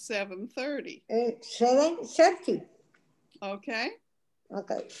until 7:30. 7:30. Okay.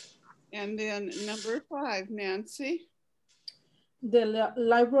 Okay. And then number 5, Nancy. The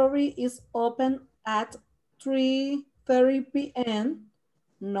library is open at 3:30 p.m.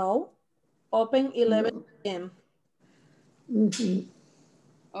 No. Open 11 p.m. Mm-hmm.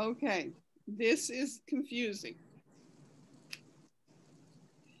 Okay. This is confusing.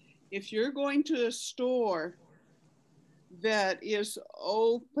 If you're going to a store that is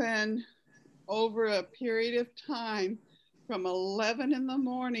open over a period of time from 11 in the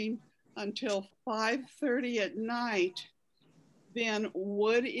morning until 5:30 at night, then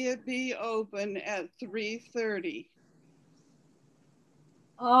would it be open at 3:30?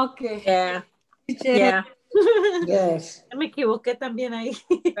 Okay. Yeah. Yeah. Yes. Me equivoqué también ahí.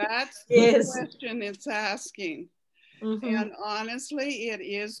 That's the Yes. question it's asking. Mhm. And honestly, it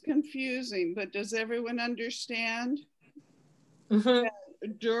is confusing, but does everyone understand? Mhm.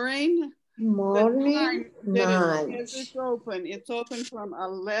 During Morning, the time that night. it's open from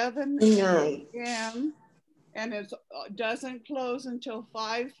 11 Night. a.m. and it doesn't close until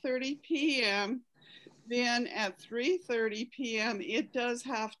 5:30 p.m. Then at 3:30 p.m. it does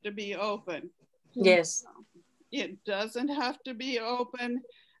have to be open. Yes. It doesn't have to be open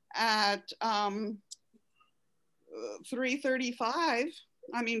at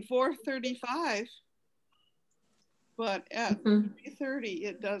 4:35, but at 3:30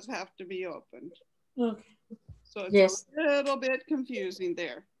 it does have to be opened. Okay. So it's Yes. a little bit confusing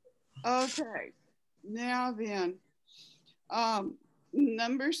there. Okay, now then,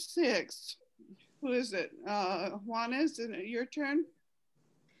 number 6, who is it? Juana, is it your turn?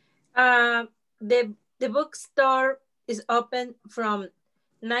 The bookstore is open from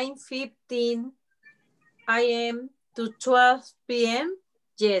 9:15 a.m. to 12 p.m.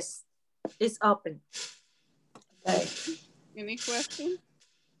 Yes, it's open. Okay. Any questions?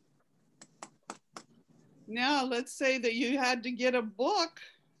 Now let's say that you had to get a book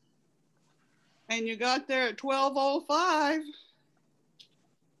and you got there at 12:05.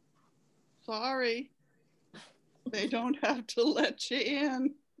 Sorry, they don't have to let you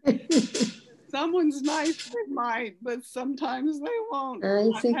in. Someone's nice, they might, but sometimes they won't.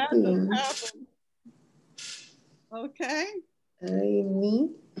 I've had this happen. Okay.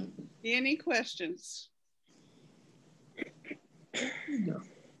 Any questions?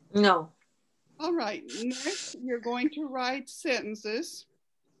 No. All right, next you're going to write sentences.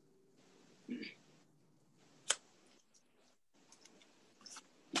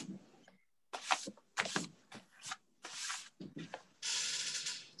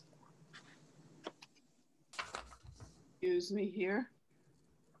 Excuse me here.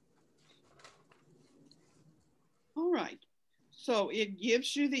 All right, so it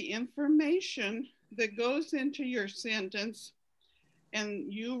gives you the information that goes into your sentence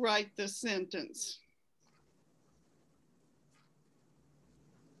and you write the sentence.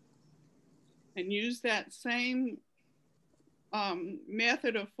 and use that same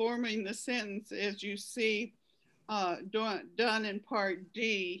method of forming the sentence as you see done in part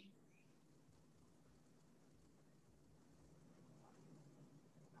D.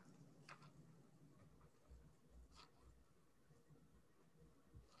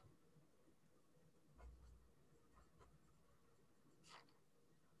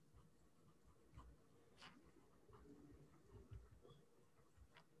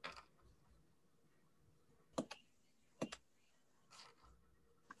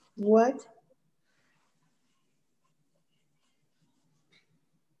 What?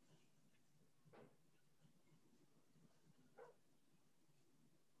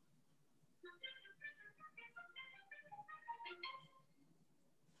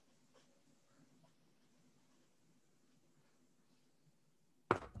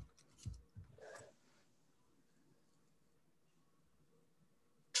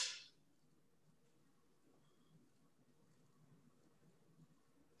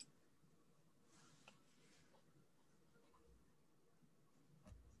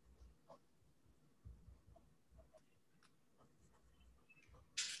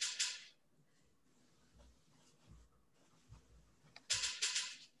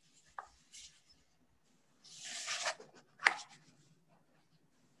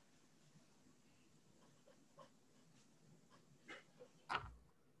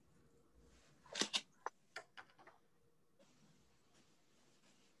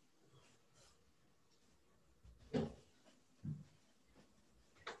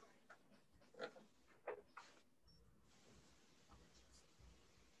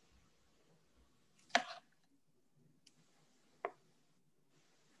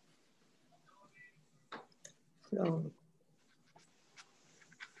 No.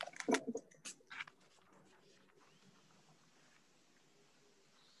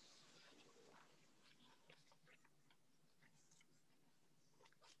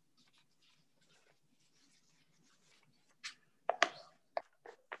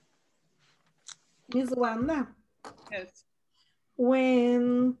 Miss Wanda, Yes.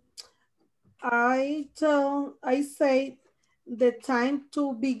 when I say the time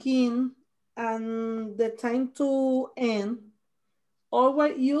to begin and the time to end,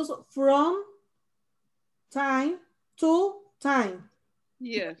 always use from time to time.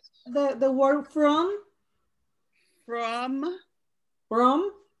 Yes. The word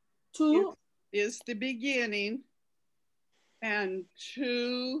From to is the beginning and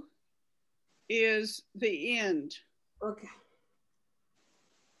to is the end. okay.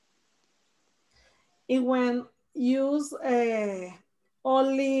 And when use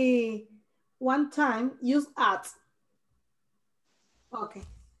only one time, use at. Okay.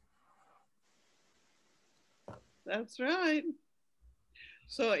 That's right.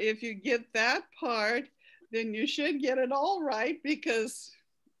 So if you get that part, then you should get it all right because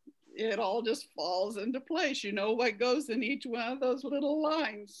it all just falls into place. You know what goes in each one of those little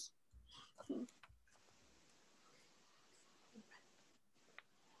lines.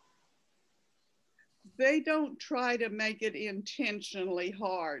 They don't try to make it intentionally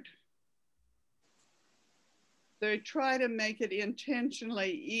hard. They try to make it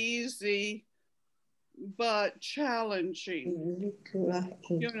intentionally easy, but challenging.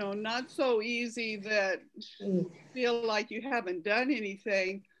 You know, not so easy that you feel like you haven't done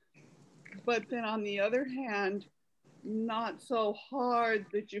anything, but then on the other hand, not so hard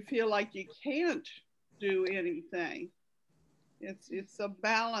that you feel like you can't do anything. It's a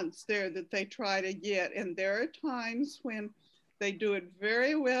balance there that they try to get. And there are times when they do it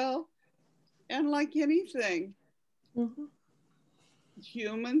very well. And like anything,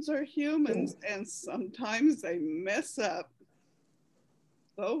 humans are humans and sometimes they mess up.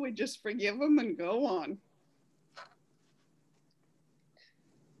 So we just forgive them and go on.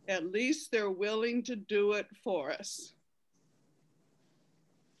 At least they're willing to do it for us.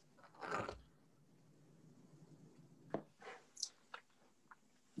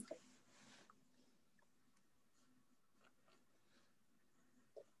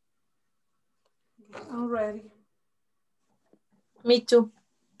 I'm ready. Me too.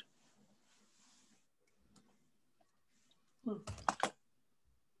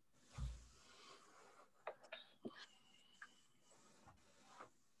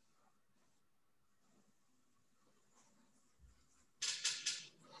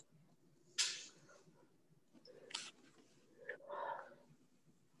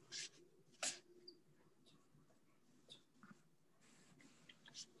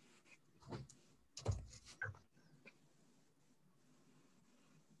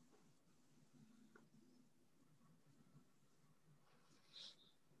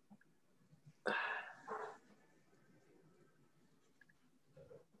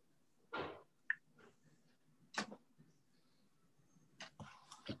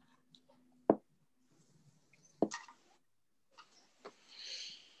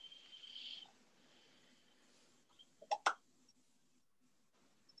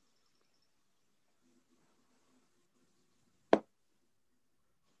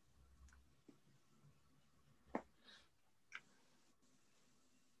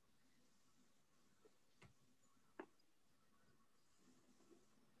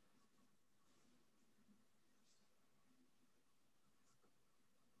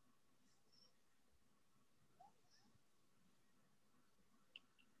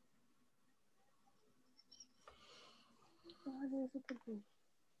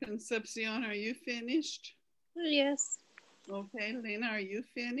 Concepcion, are you finished? Yes. Okay, Lena, are you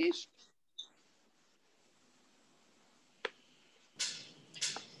finished?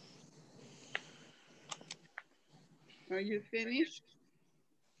 Are you finished?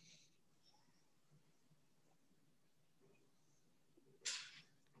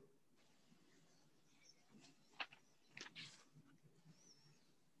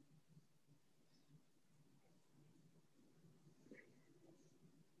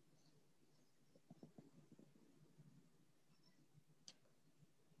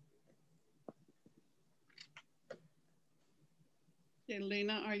 Okay,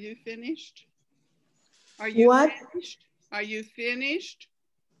 Lena, are you finished? Are you What? finished? Are you finished?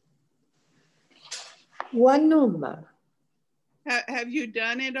 What number? Have you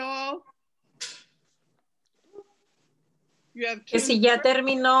done it all? You have Que two. si ya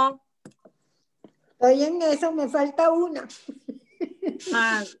terminó. Estoy en eso, me falta una.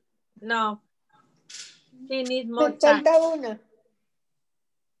 No. She needs Me more time. falta una.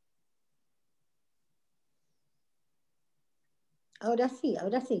 Ahora sí.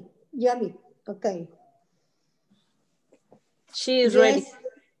 Ya vi. Ok. She is ready.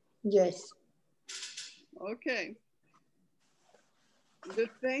 Yes. Okay. The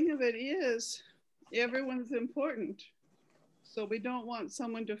thing of it is, everyone's important. So we don't want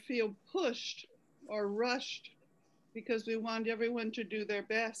someone to feel pushed or rushed because we want everyone to do their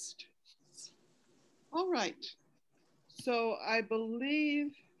best. All right. So I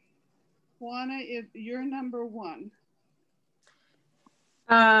believe, Juana, if you're number one.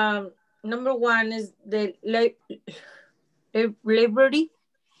 Number one is the library.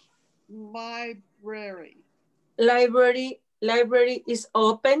 Library is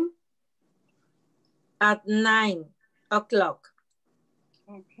open at 9 o'clock.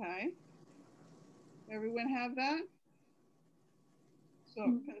 Okay. Everyone have that? So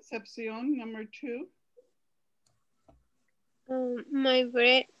Concepcion, number two. My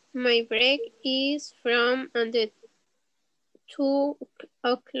break is from the 2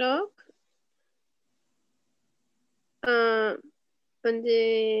 o'clock on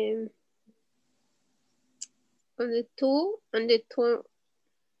the 2 on the 2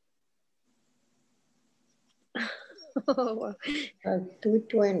 oh, wow.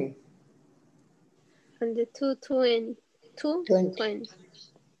 2:20. On the 2:20. 2:20.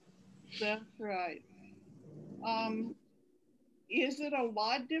 That's right. Is it a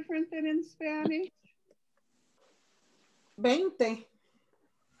lot different than in Spanish? 20.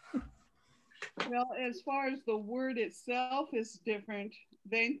 Well, as far as the word itself is different,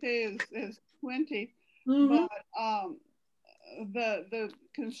 20 is 20, but the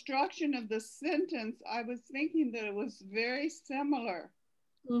construction of the sentence, I was thinking that it was very similar.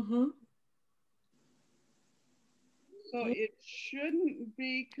 So it shouldn't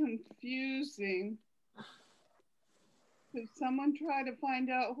be confusing. Could someone try to find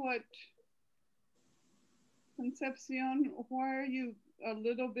out what, Concepcion, why are you a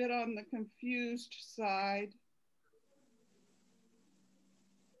little bit on the confused side?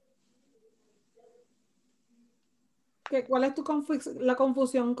 ¿Cuál es la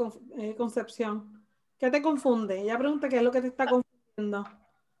confusión, Concepción? ¿Qué te confunde? Ella pregunta qué es lo que te está confundiendo.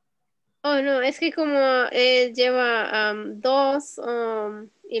 Oh, no, es que como lleva 2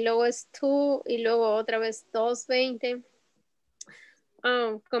 y luego es 2 y luego otra vez 2:20.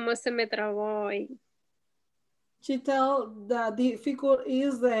 Como se me trabó ahí. She tell the difficult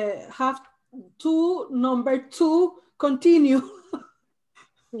is the have to number 2 continue.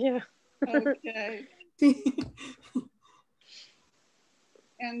 Yeah. Okay.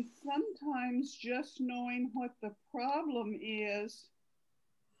 And sometimes just knowing what the problem is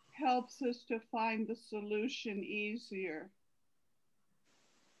helps us to find the solution easier.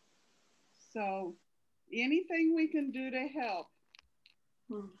 So anything we can do to help,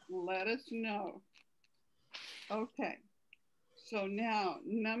 let us know. Okay. So now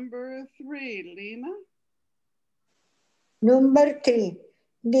number 3, Lena. Number 3,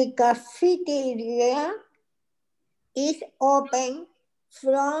 the cafeteria is open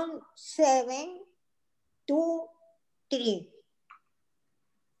from 7 to 3.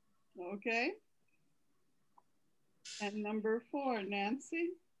 Okay. And number 4,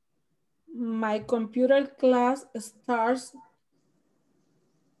 Nancy. My computer class starts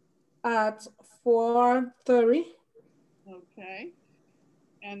at 4:30. Okay.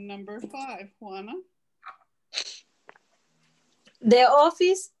 And number 5, Juana. The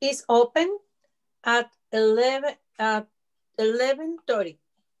office is open at 11:30.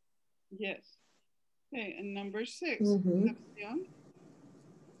 Yes. Okay, and number 6, Concepcion.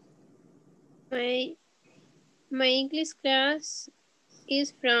 My English class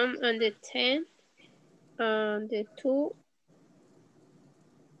is from on the 10, on the 2,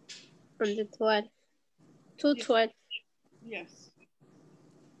 on the 12, 2, 12. Yes.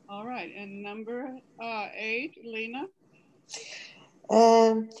 All right, and number 8, Lena?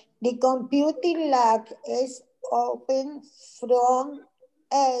 The computing lab is open from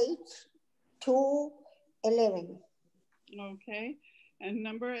 8 to 11. Okay, and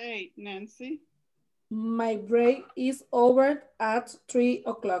number 8, Nancy? My break is over at 3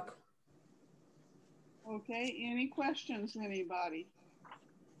 o'clock. Okay, any questions, anybody?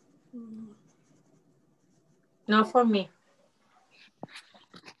 No for me.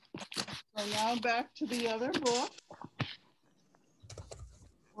 So now back to the other book.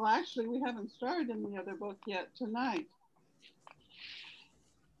 Well, actually, we haven't started in the other book yet tonight.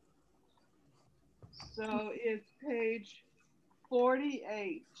 So it's page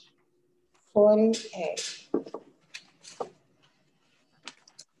 48. 48.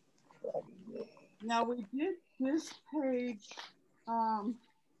 Now we did this page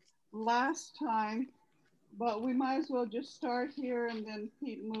last time, but we might as well just start here and then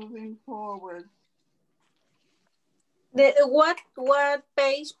keep moving forward. What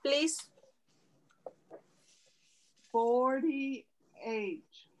page, please? 48.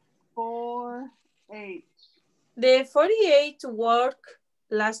 48. The 48 work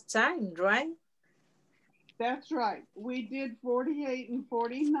last time, right? That's right. We did 48 and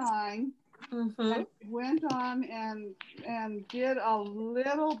 49. And went on and did a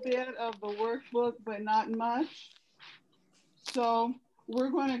little bit of the workbook, but not much. So we're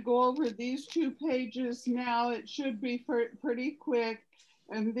going to go over these 2 pages now. It should be pretty quick.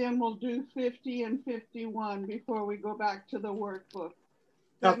 And then we'll do 50 and 51 before we go back to the workbook.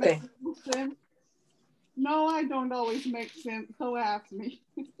 Does that make sense? No, I don't always make sense, so ask me.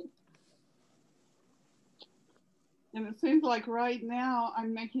 And it seems like right now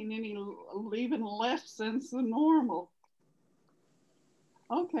I'm making even less sense than normal.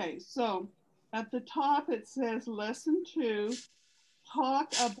 Okay, so at the top it says lesson 2,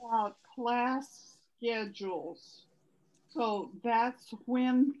 talk about class schedules. So that's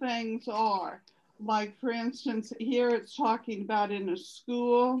when things are. Like for instance, here it's talking about in a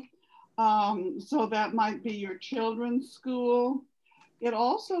school. So that might be your children's school. It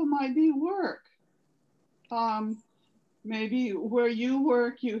also might be work. Maybe where you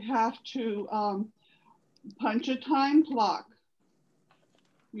work, you have to punch a time clock.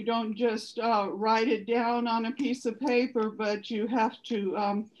 You don't just write it down on a piece of paper, but you have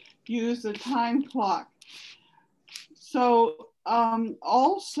to use a time clock. So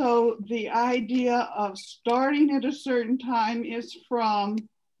also the idea of starting at a certain time is from,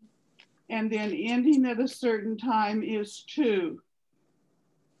 and then ending at a certain time is to.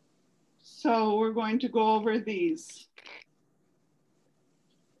 So we're going to go over these.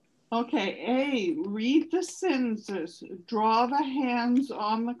 Okay, A, read the sentences, draw the hands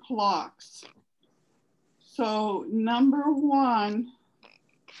on the clocks. So number 1,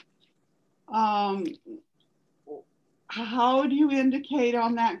 how do you indicate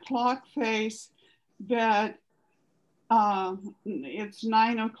on that clock face that it's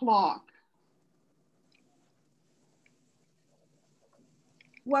 9 o'clock?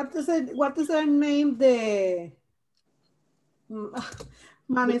 What is it? What is her name? The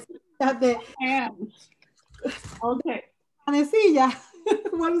manecilla. The hands. Okay. Manecilla.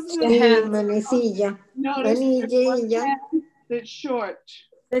 What is the manecilla? Notice that's short.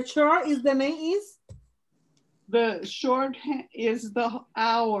 The short is the name is? The short is the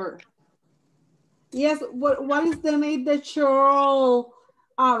hour. Yes. What is the name? The short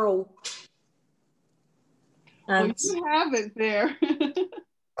arrow. Well, you have it there.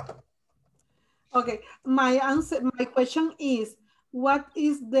 Okay, my question is, what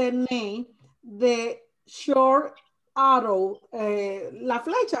is the name, the short arrow, la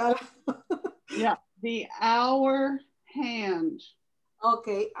flecha? Yeah, the hour hand.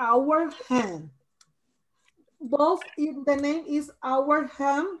 Okay, our hand. Both if the name is our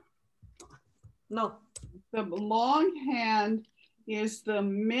hand? No. The long hand is the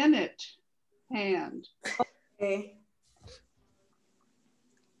minute hand. Okay.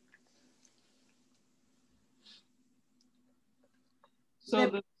 So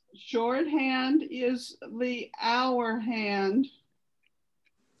the short hand is the hour hand.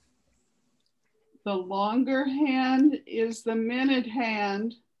 The longer hand is the minute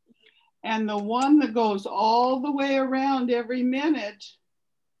hand. And the one that goes all the way around every minute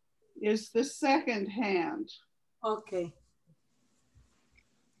is the second hand. Okay.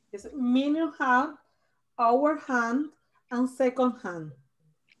 It's minute hand, hour hand, and second hand.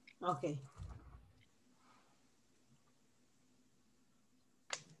 Okay.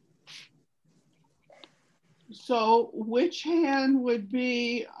 So which hand would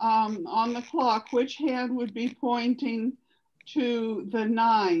be on the clock? Which hand would be pointing to the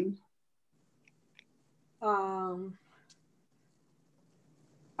 9?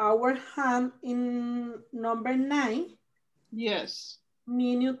 Our hand in number 9. Yes.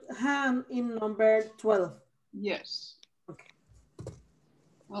 Minute hand in number 12. Yes. Okay.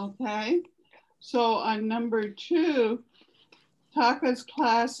 Okay. So on number 2, Taka's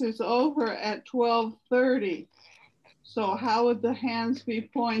class is over at 12:30. So how would the hands be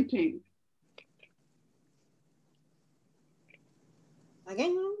pointing?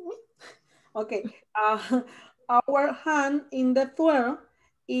 Again? Okay. Our hand in the 12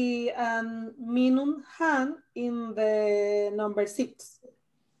 and minimum hand in the number 6.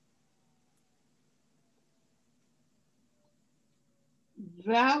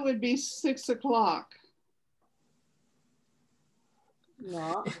 That would be 6 o'clock.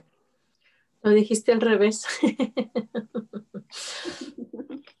 No. Lo dijiste al revés.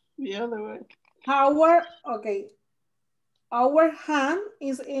 The other way. Okay. Our hand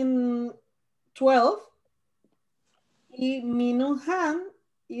is in 12. The minimum hand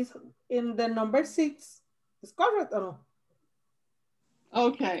is in the number 6. Is correct or no?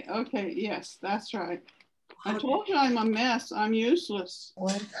 Okay, okay, yes, that's right. I told you I'm a mess. I'm useless.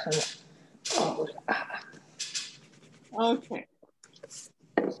 Okay.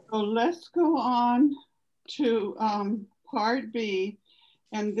 So let's go on to part B.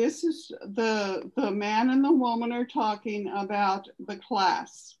 And this is the man and the woman are talking about the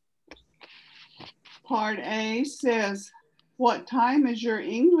class. Part A says, what time is your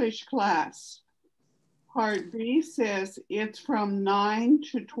English class? Part B says it's from 9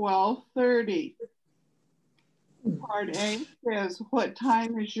 to 12:30. Part A says, what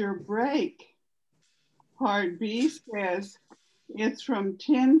time is your break? Part B says, it's from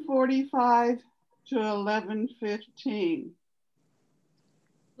 10:45 to 11:15.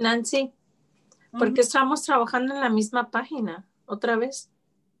 Nancy, ¿por qué estamos trabajando en la misma página? ¿Otra vez?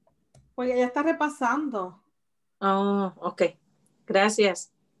 Porque ella está repasando. Oh, ok. Gracias.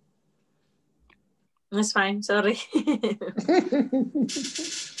 It's fine, sorry.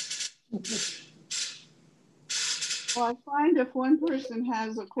 Well, I find if one person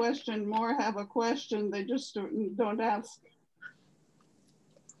has a question, more have a question, they just don't ask.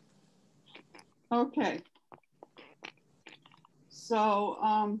 Okay.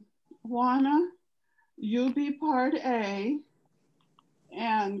 So, Juana, you be part A,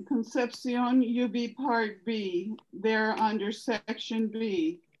 and Concepcion, you be part B. They're under section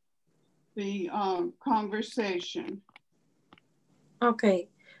B, the conversation. Okay.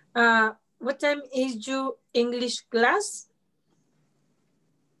 What time is your English class?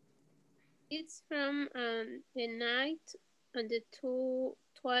 It's from the night and the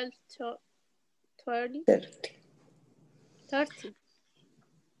 12 to 30. 30.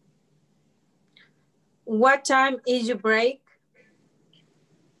 What time is your break?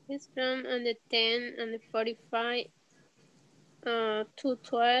 It's from on the 10 and the 45 to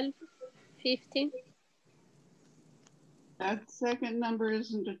 12, 15. That second number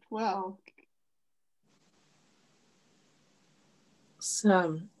isn't a 12.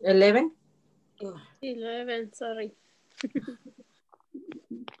 So, 11? 11, sorry.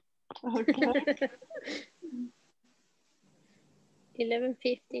 Okay.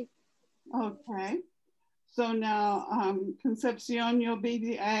 11:50. Okay. So now, Concepcion, you'll be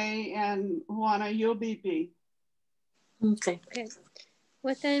the A, and Juana, you'll be B. Okay. Okay.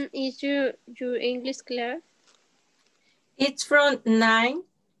 What time is your English class? It's from 9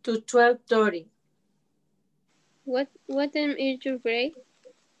 to 12:30. What time is your break?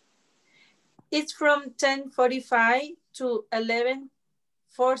 It's from 10:45 to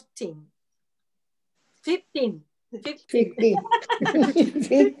 11:14. 15. 50. 50.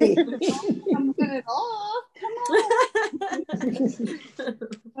 A minute off, come on.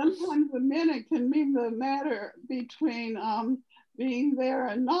 Sometimes a minute can mean the matter between being there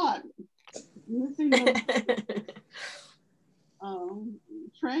and not. Missing the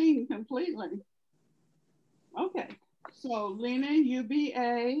train completely. Okay, so Lena, you be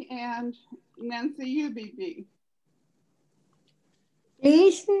A, and Nancy, you be B.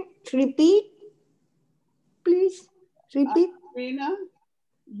 Please repeat. Please repeat. Lena,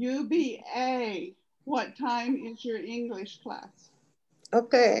 you be A. What time is your English class?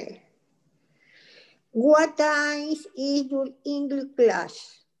 Okay. What time is your English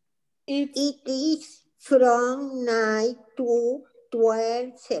class? It is from 9 to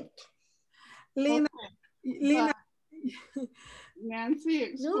 12:30. Lina, Okay. Lina. Nancy,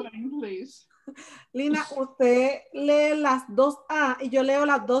 explain, please. Lina, usted lee las 2A y yo leo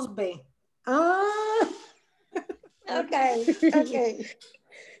las 2B. Ah, Okay, okay.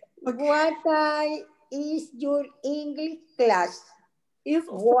 What time is your English class?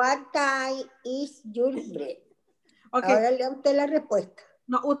 What time is your break? Okay. Ahora lea usted la respuesta.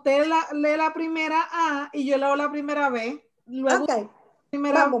 No, usted lee la primera A y yo leo la primera B. Luego Okay,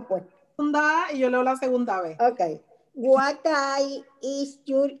 primera vamos pues. segunda A y yo leo la segunda B. Okay. What time is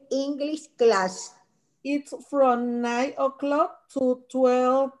your English class? It's from 9 o'clock to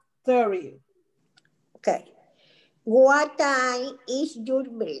 12:30. Okay. What time is your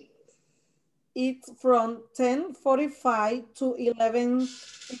break? It's from 10:45 to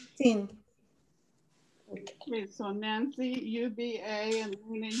 11:15. Okay, so Nancy, UBA, and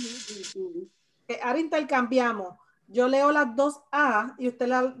Lena, UBB. Ahora intercambiamos. Yo leo las dos A y usted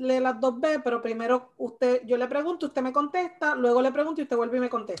lee las dos B, pero primero yo le pregunto, usted me contesta, luego le pregunto y usted vuelve y me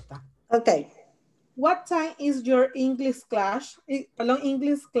contesta. Okay. What time is your English class?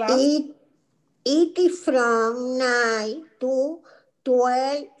 English class? It is from 9 to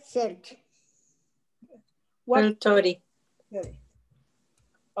 12:30. 12:30.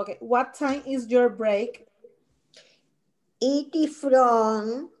 Okay. What time is your break? It is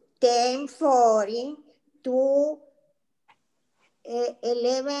from 10:40 to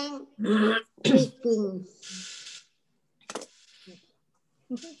 11:15.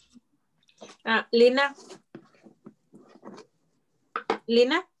 Lina.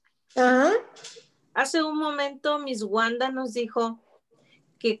 Lina. Hace un momento Miss Wanda nos dijo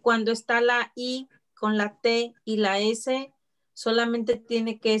que cuando está la I con la T y la S, solamente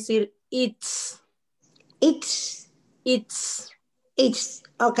tiene que decir it's. It's.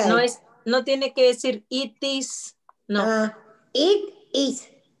 Okay. No tiene que decir it is. No. It is.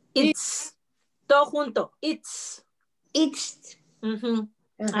 It's. Todo junto. It's.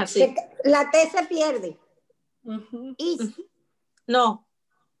 Así. La T se pierde. Is. No.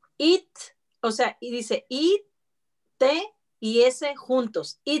 It. O sea, y dice it, T y S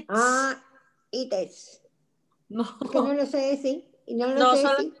juntos. It's. It is. No. Que no lo sé decir. Y no lo sé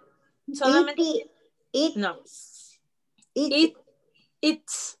decir. Solamente. No.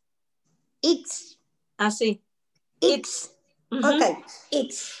 It's. Así. It's. Ok,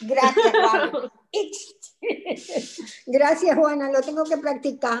 it's. Gracias, Juana. It's. Gracias, Juana. Lo tengo que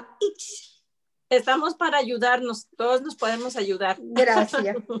practicar. It's. Estamos para ayudarnos. Todos nos podemos ayudar.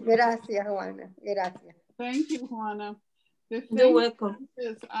 Gracias. Gracias, Juana. Gracias. Thank you, Juana. The thing You're welcome.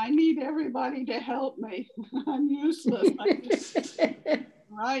 is, I need everybody to help me. I'm useless.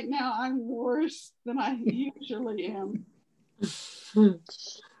 Right now, I'm worse than I usually am.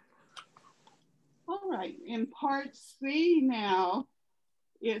 All right, in part C now,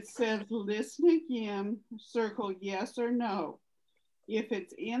 it says listen again, circle yes or no. If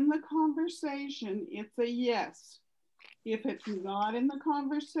it's in the conversation, it's a yes. If it's not in the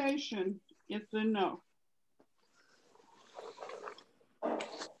conversation, it's a no.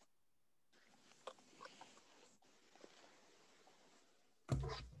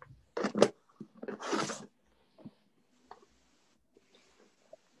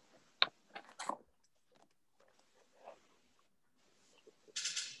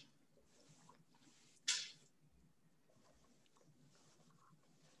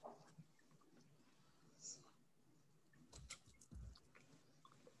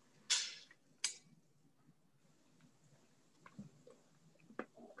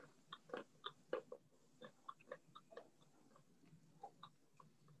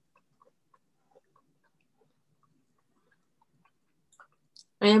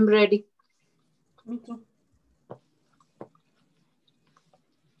 I am ready. Me too.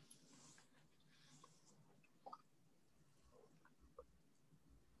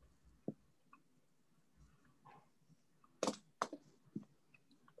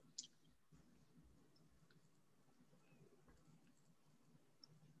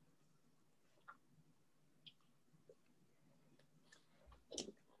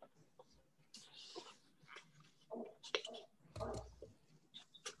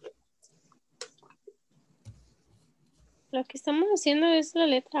 Lo que estamos haciendo es la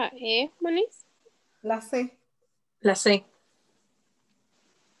letra E, Manis. La C. La C.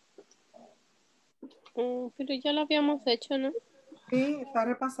 Pero ya lo habíamos hecho, ¿no? Sí, está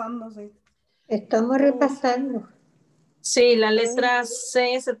repasando, sí. Estamos repasando. Sí, la letra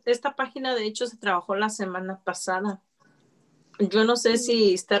C, esta página de hecho se trabajó la semana pasada. Yo no sé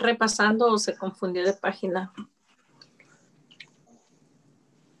si está repasando o se confundió de página.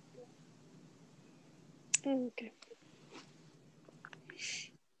 Okay.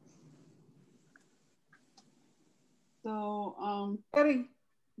 So, Ready.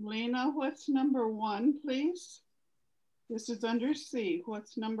 Lena, what's number 1, please? This is under C.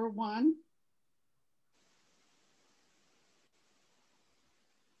 What's number 1?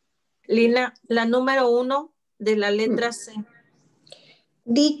 Lina, la número 1 de la letra C.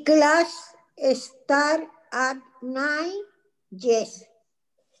 The class start at 9. Yes.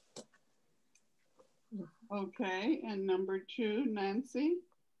 Okay, and number 2, Nancy?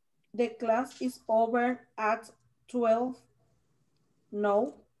 The class is over at 12.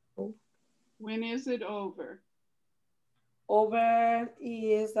 No. When is it over? Over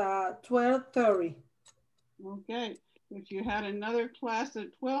is 12:30. Okay, if you had another class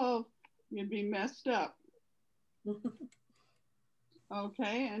at 12, you'd be messed up.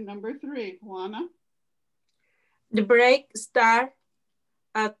 Okay, and number 3, Juana? The break start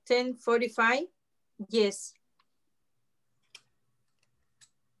at 10:45. Yes.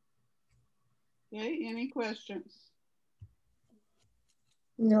 Okay, any questions?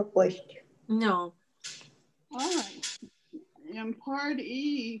 No question. No. All right. In part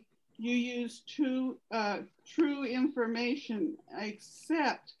E, you use true information,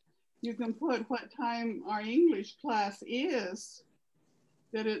 except you can put what time our English class is,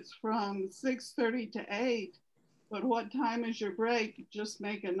 that it's from 6:30 to 8, but what time is your break? Just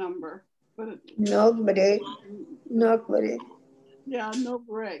make a number. But No break. No break. yeah, no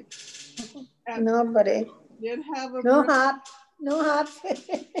break. No break. Did have a No break. hap. No hap.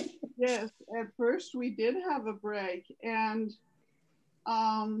 Yes, at first we did have a break, and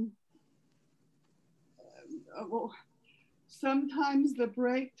sometimes the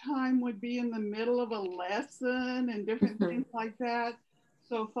break time would be in the middle of a lesson and different things like that.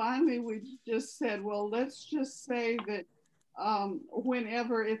 So finally we just said, well, let's just say that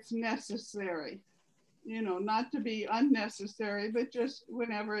whenever it's necessary, you know, not to be unnecessary, but just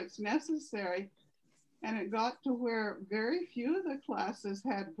whenever it's necessary. And it got to where very few of the classes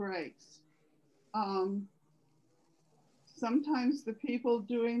had breaks. Sometimes the people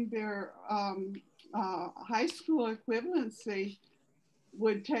doing their high school equivalency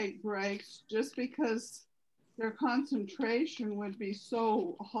would take breaks just because their concentration would be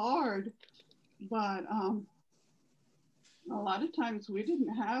so hard. But a lot of times we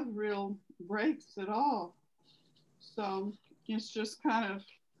didn't have real breaks at all. So it's just kind of,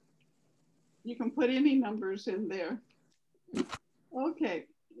 you can put any numbers in there. Okay,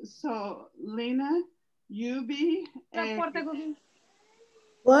 so Lena, UB,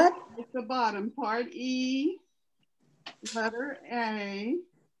 What? at the bottom, part E, letter A,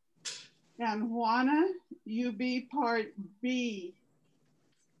 and Juana, UB, part B.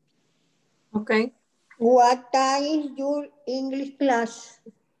 Okay. What time is your English class?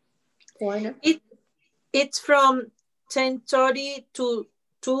 Juana? It's from 10:30 to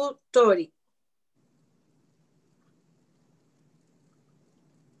 2:30.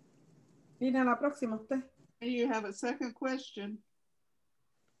 Lina, la próxima usted. You have a second question.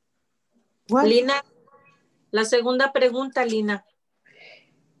 What? Lina, la segunda pregunta, Lina.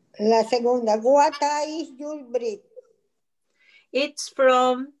 La segunda. What time is your break? It's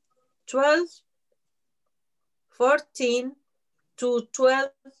from 12:14 to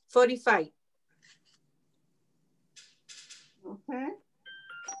 12:45. Okay.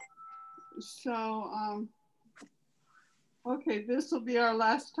 So, okay, this will be our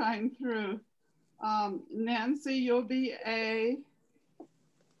last time through. Nancy, you'll be A,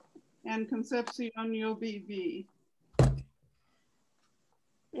 and Concepcion, you'll be B.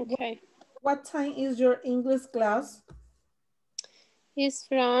 Okay. What time is your English class? It's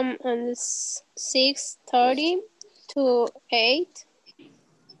from 6:30 to 8.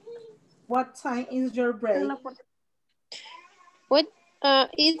 What time is your break? What?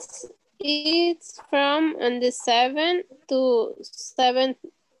 It's from 7 to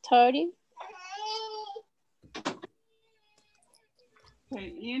 7:30.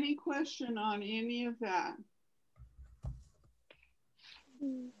 Okay, any question on any of that?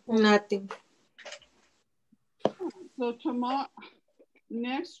 Nothing. So tomorrow,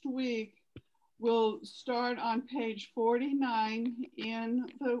 next week, we'll start on page 49 in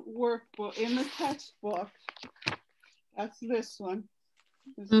the workbook, in the textbook. That's this one.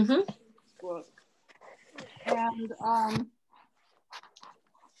 This is the textbook. And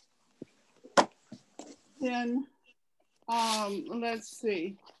then let's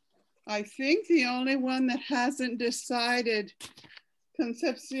see. I think the only one that hasn't decided,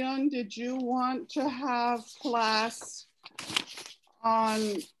 Concepcion, did you want to have class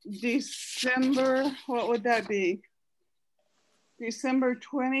on December, what would that be? December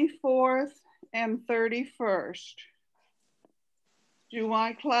 24th and 31st. Do you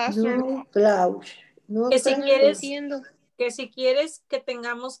want class or no? Claus. No, Que si quieres, Entiendo. que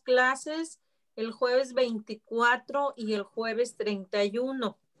tengamos clases el jueves 24 y el jueves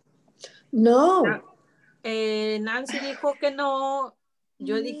 31. No. Nancy dijo que no,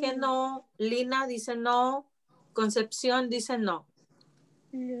 Yo dije no. Lina dice no. Concepción dice no.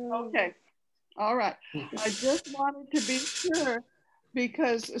 Okay. All right. I just wanted to be sure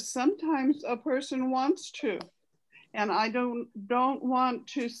because sometimes a person wants to, and I don't want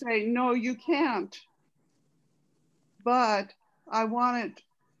to say, no, you can't. But I'm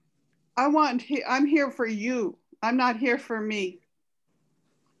here for you. I'm not here for me.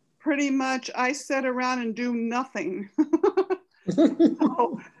 Pretty much I sit around and do nothing.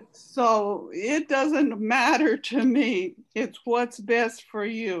 So it doesn't matter to me. It's what's best for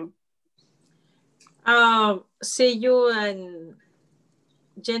you. See you on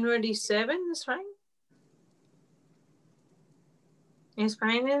January 7th, is fine? Is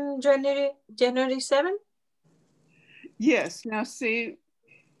fine in January 7th? Yes, now see,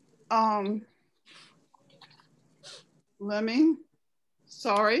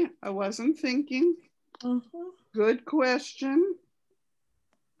 sorry, I wasn't thinking. Good question.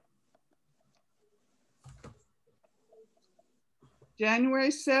 January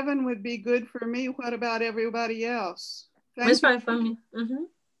 7 would be good for me. What about everybody else? It's fine for me.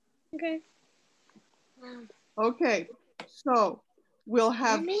 Okay. Okay, so we'll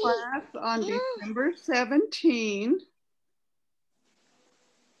have class on December 17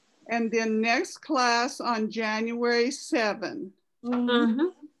 and then next class on January 7.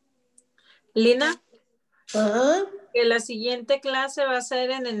 Lina, que la siguiente clase va a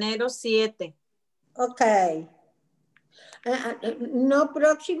ser en enero 7. Ok. ¿No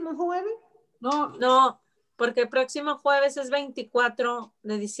próximo jueves? No, porque el próximo jueves es 24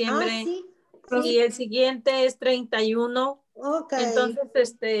 de diciembre. Sí. Y el siguiente es 31. Ok.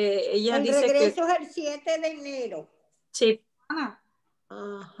 Entonces, ella el dice regreso es el 7 de enero. Sí. Ajá.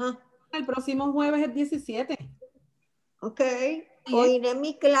 El próximo jueves es 17. Ok. Oiré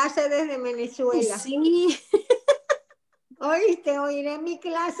mi clase desde Venezuela. Sí. ¿Oíste? Oiré mi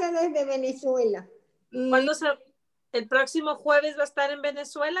clase desde Venezuela. ¿El próximo jueves va a estar en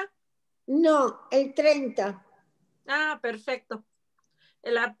Venezuela? No, el 30. Ah, perfecto.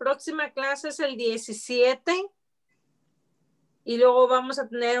 La próxima clase es el 17 y luego vamos a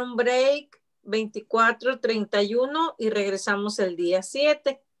tener un break 24, 31 y regresamos el día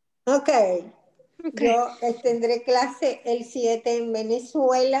 7. Ok. Yo tendré clase el 7 en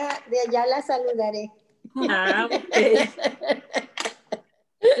Venezuela, de allá la saludaré. Ah, ok.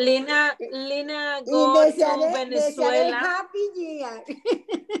 Lina go to Venezuela. Happy year.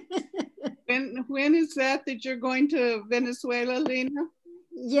 When is that you're going to Venezuela, Lina?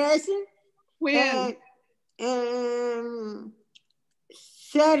 Yes. When?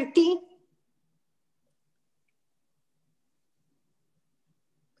 30.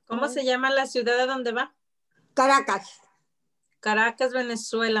 ¿Cómo se llama la ciudad a donde va? Caracas. Caracas,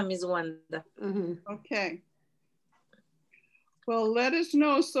 Venezuela, Miss Wanda. Okay. Well, let us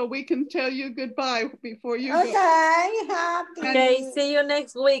know so we can tell you goodbye before you go. Happy. Okay, see you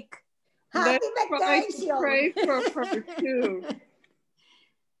next week. Happy vacation. Pray for her too.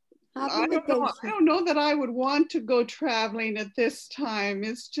 I don't know that I would want to go traveling at this time.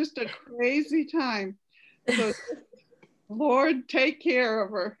 It's just a crazy time. So, Lord, take care of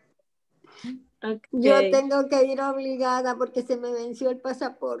her. Okay. Yo tengo que ir obligada porque se me venció el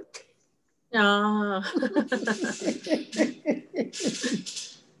pasaporte.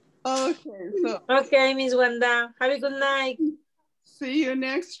 Okay, Miss Wanda. Have a good night. See you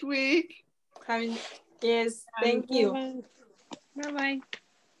next week. Yes, thank you. Bye-bye.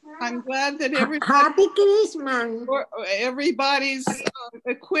 I'm glad that Happy Christmas. Everybody's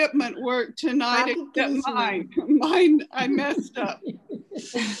equipment worked tonight except mine. Mine, I messed up.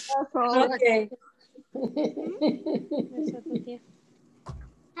 That's all. Okay.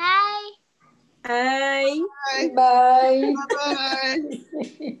 Hi. Hi. Bye. Bye.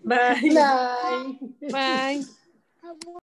 Bye. Bye. Bye.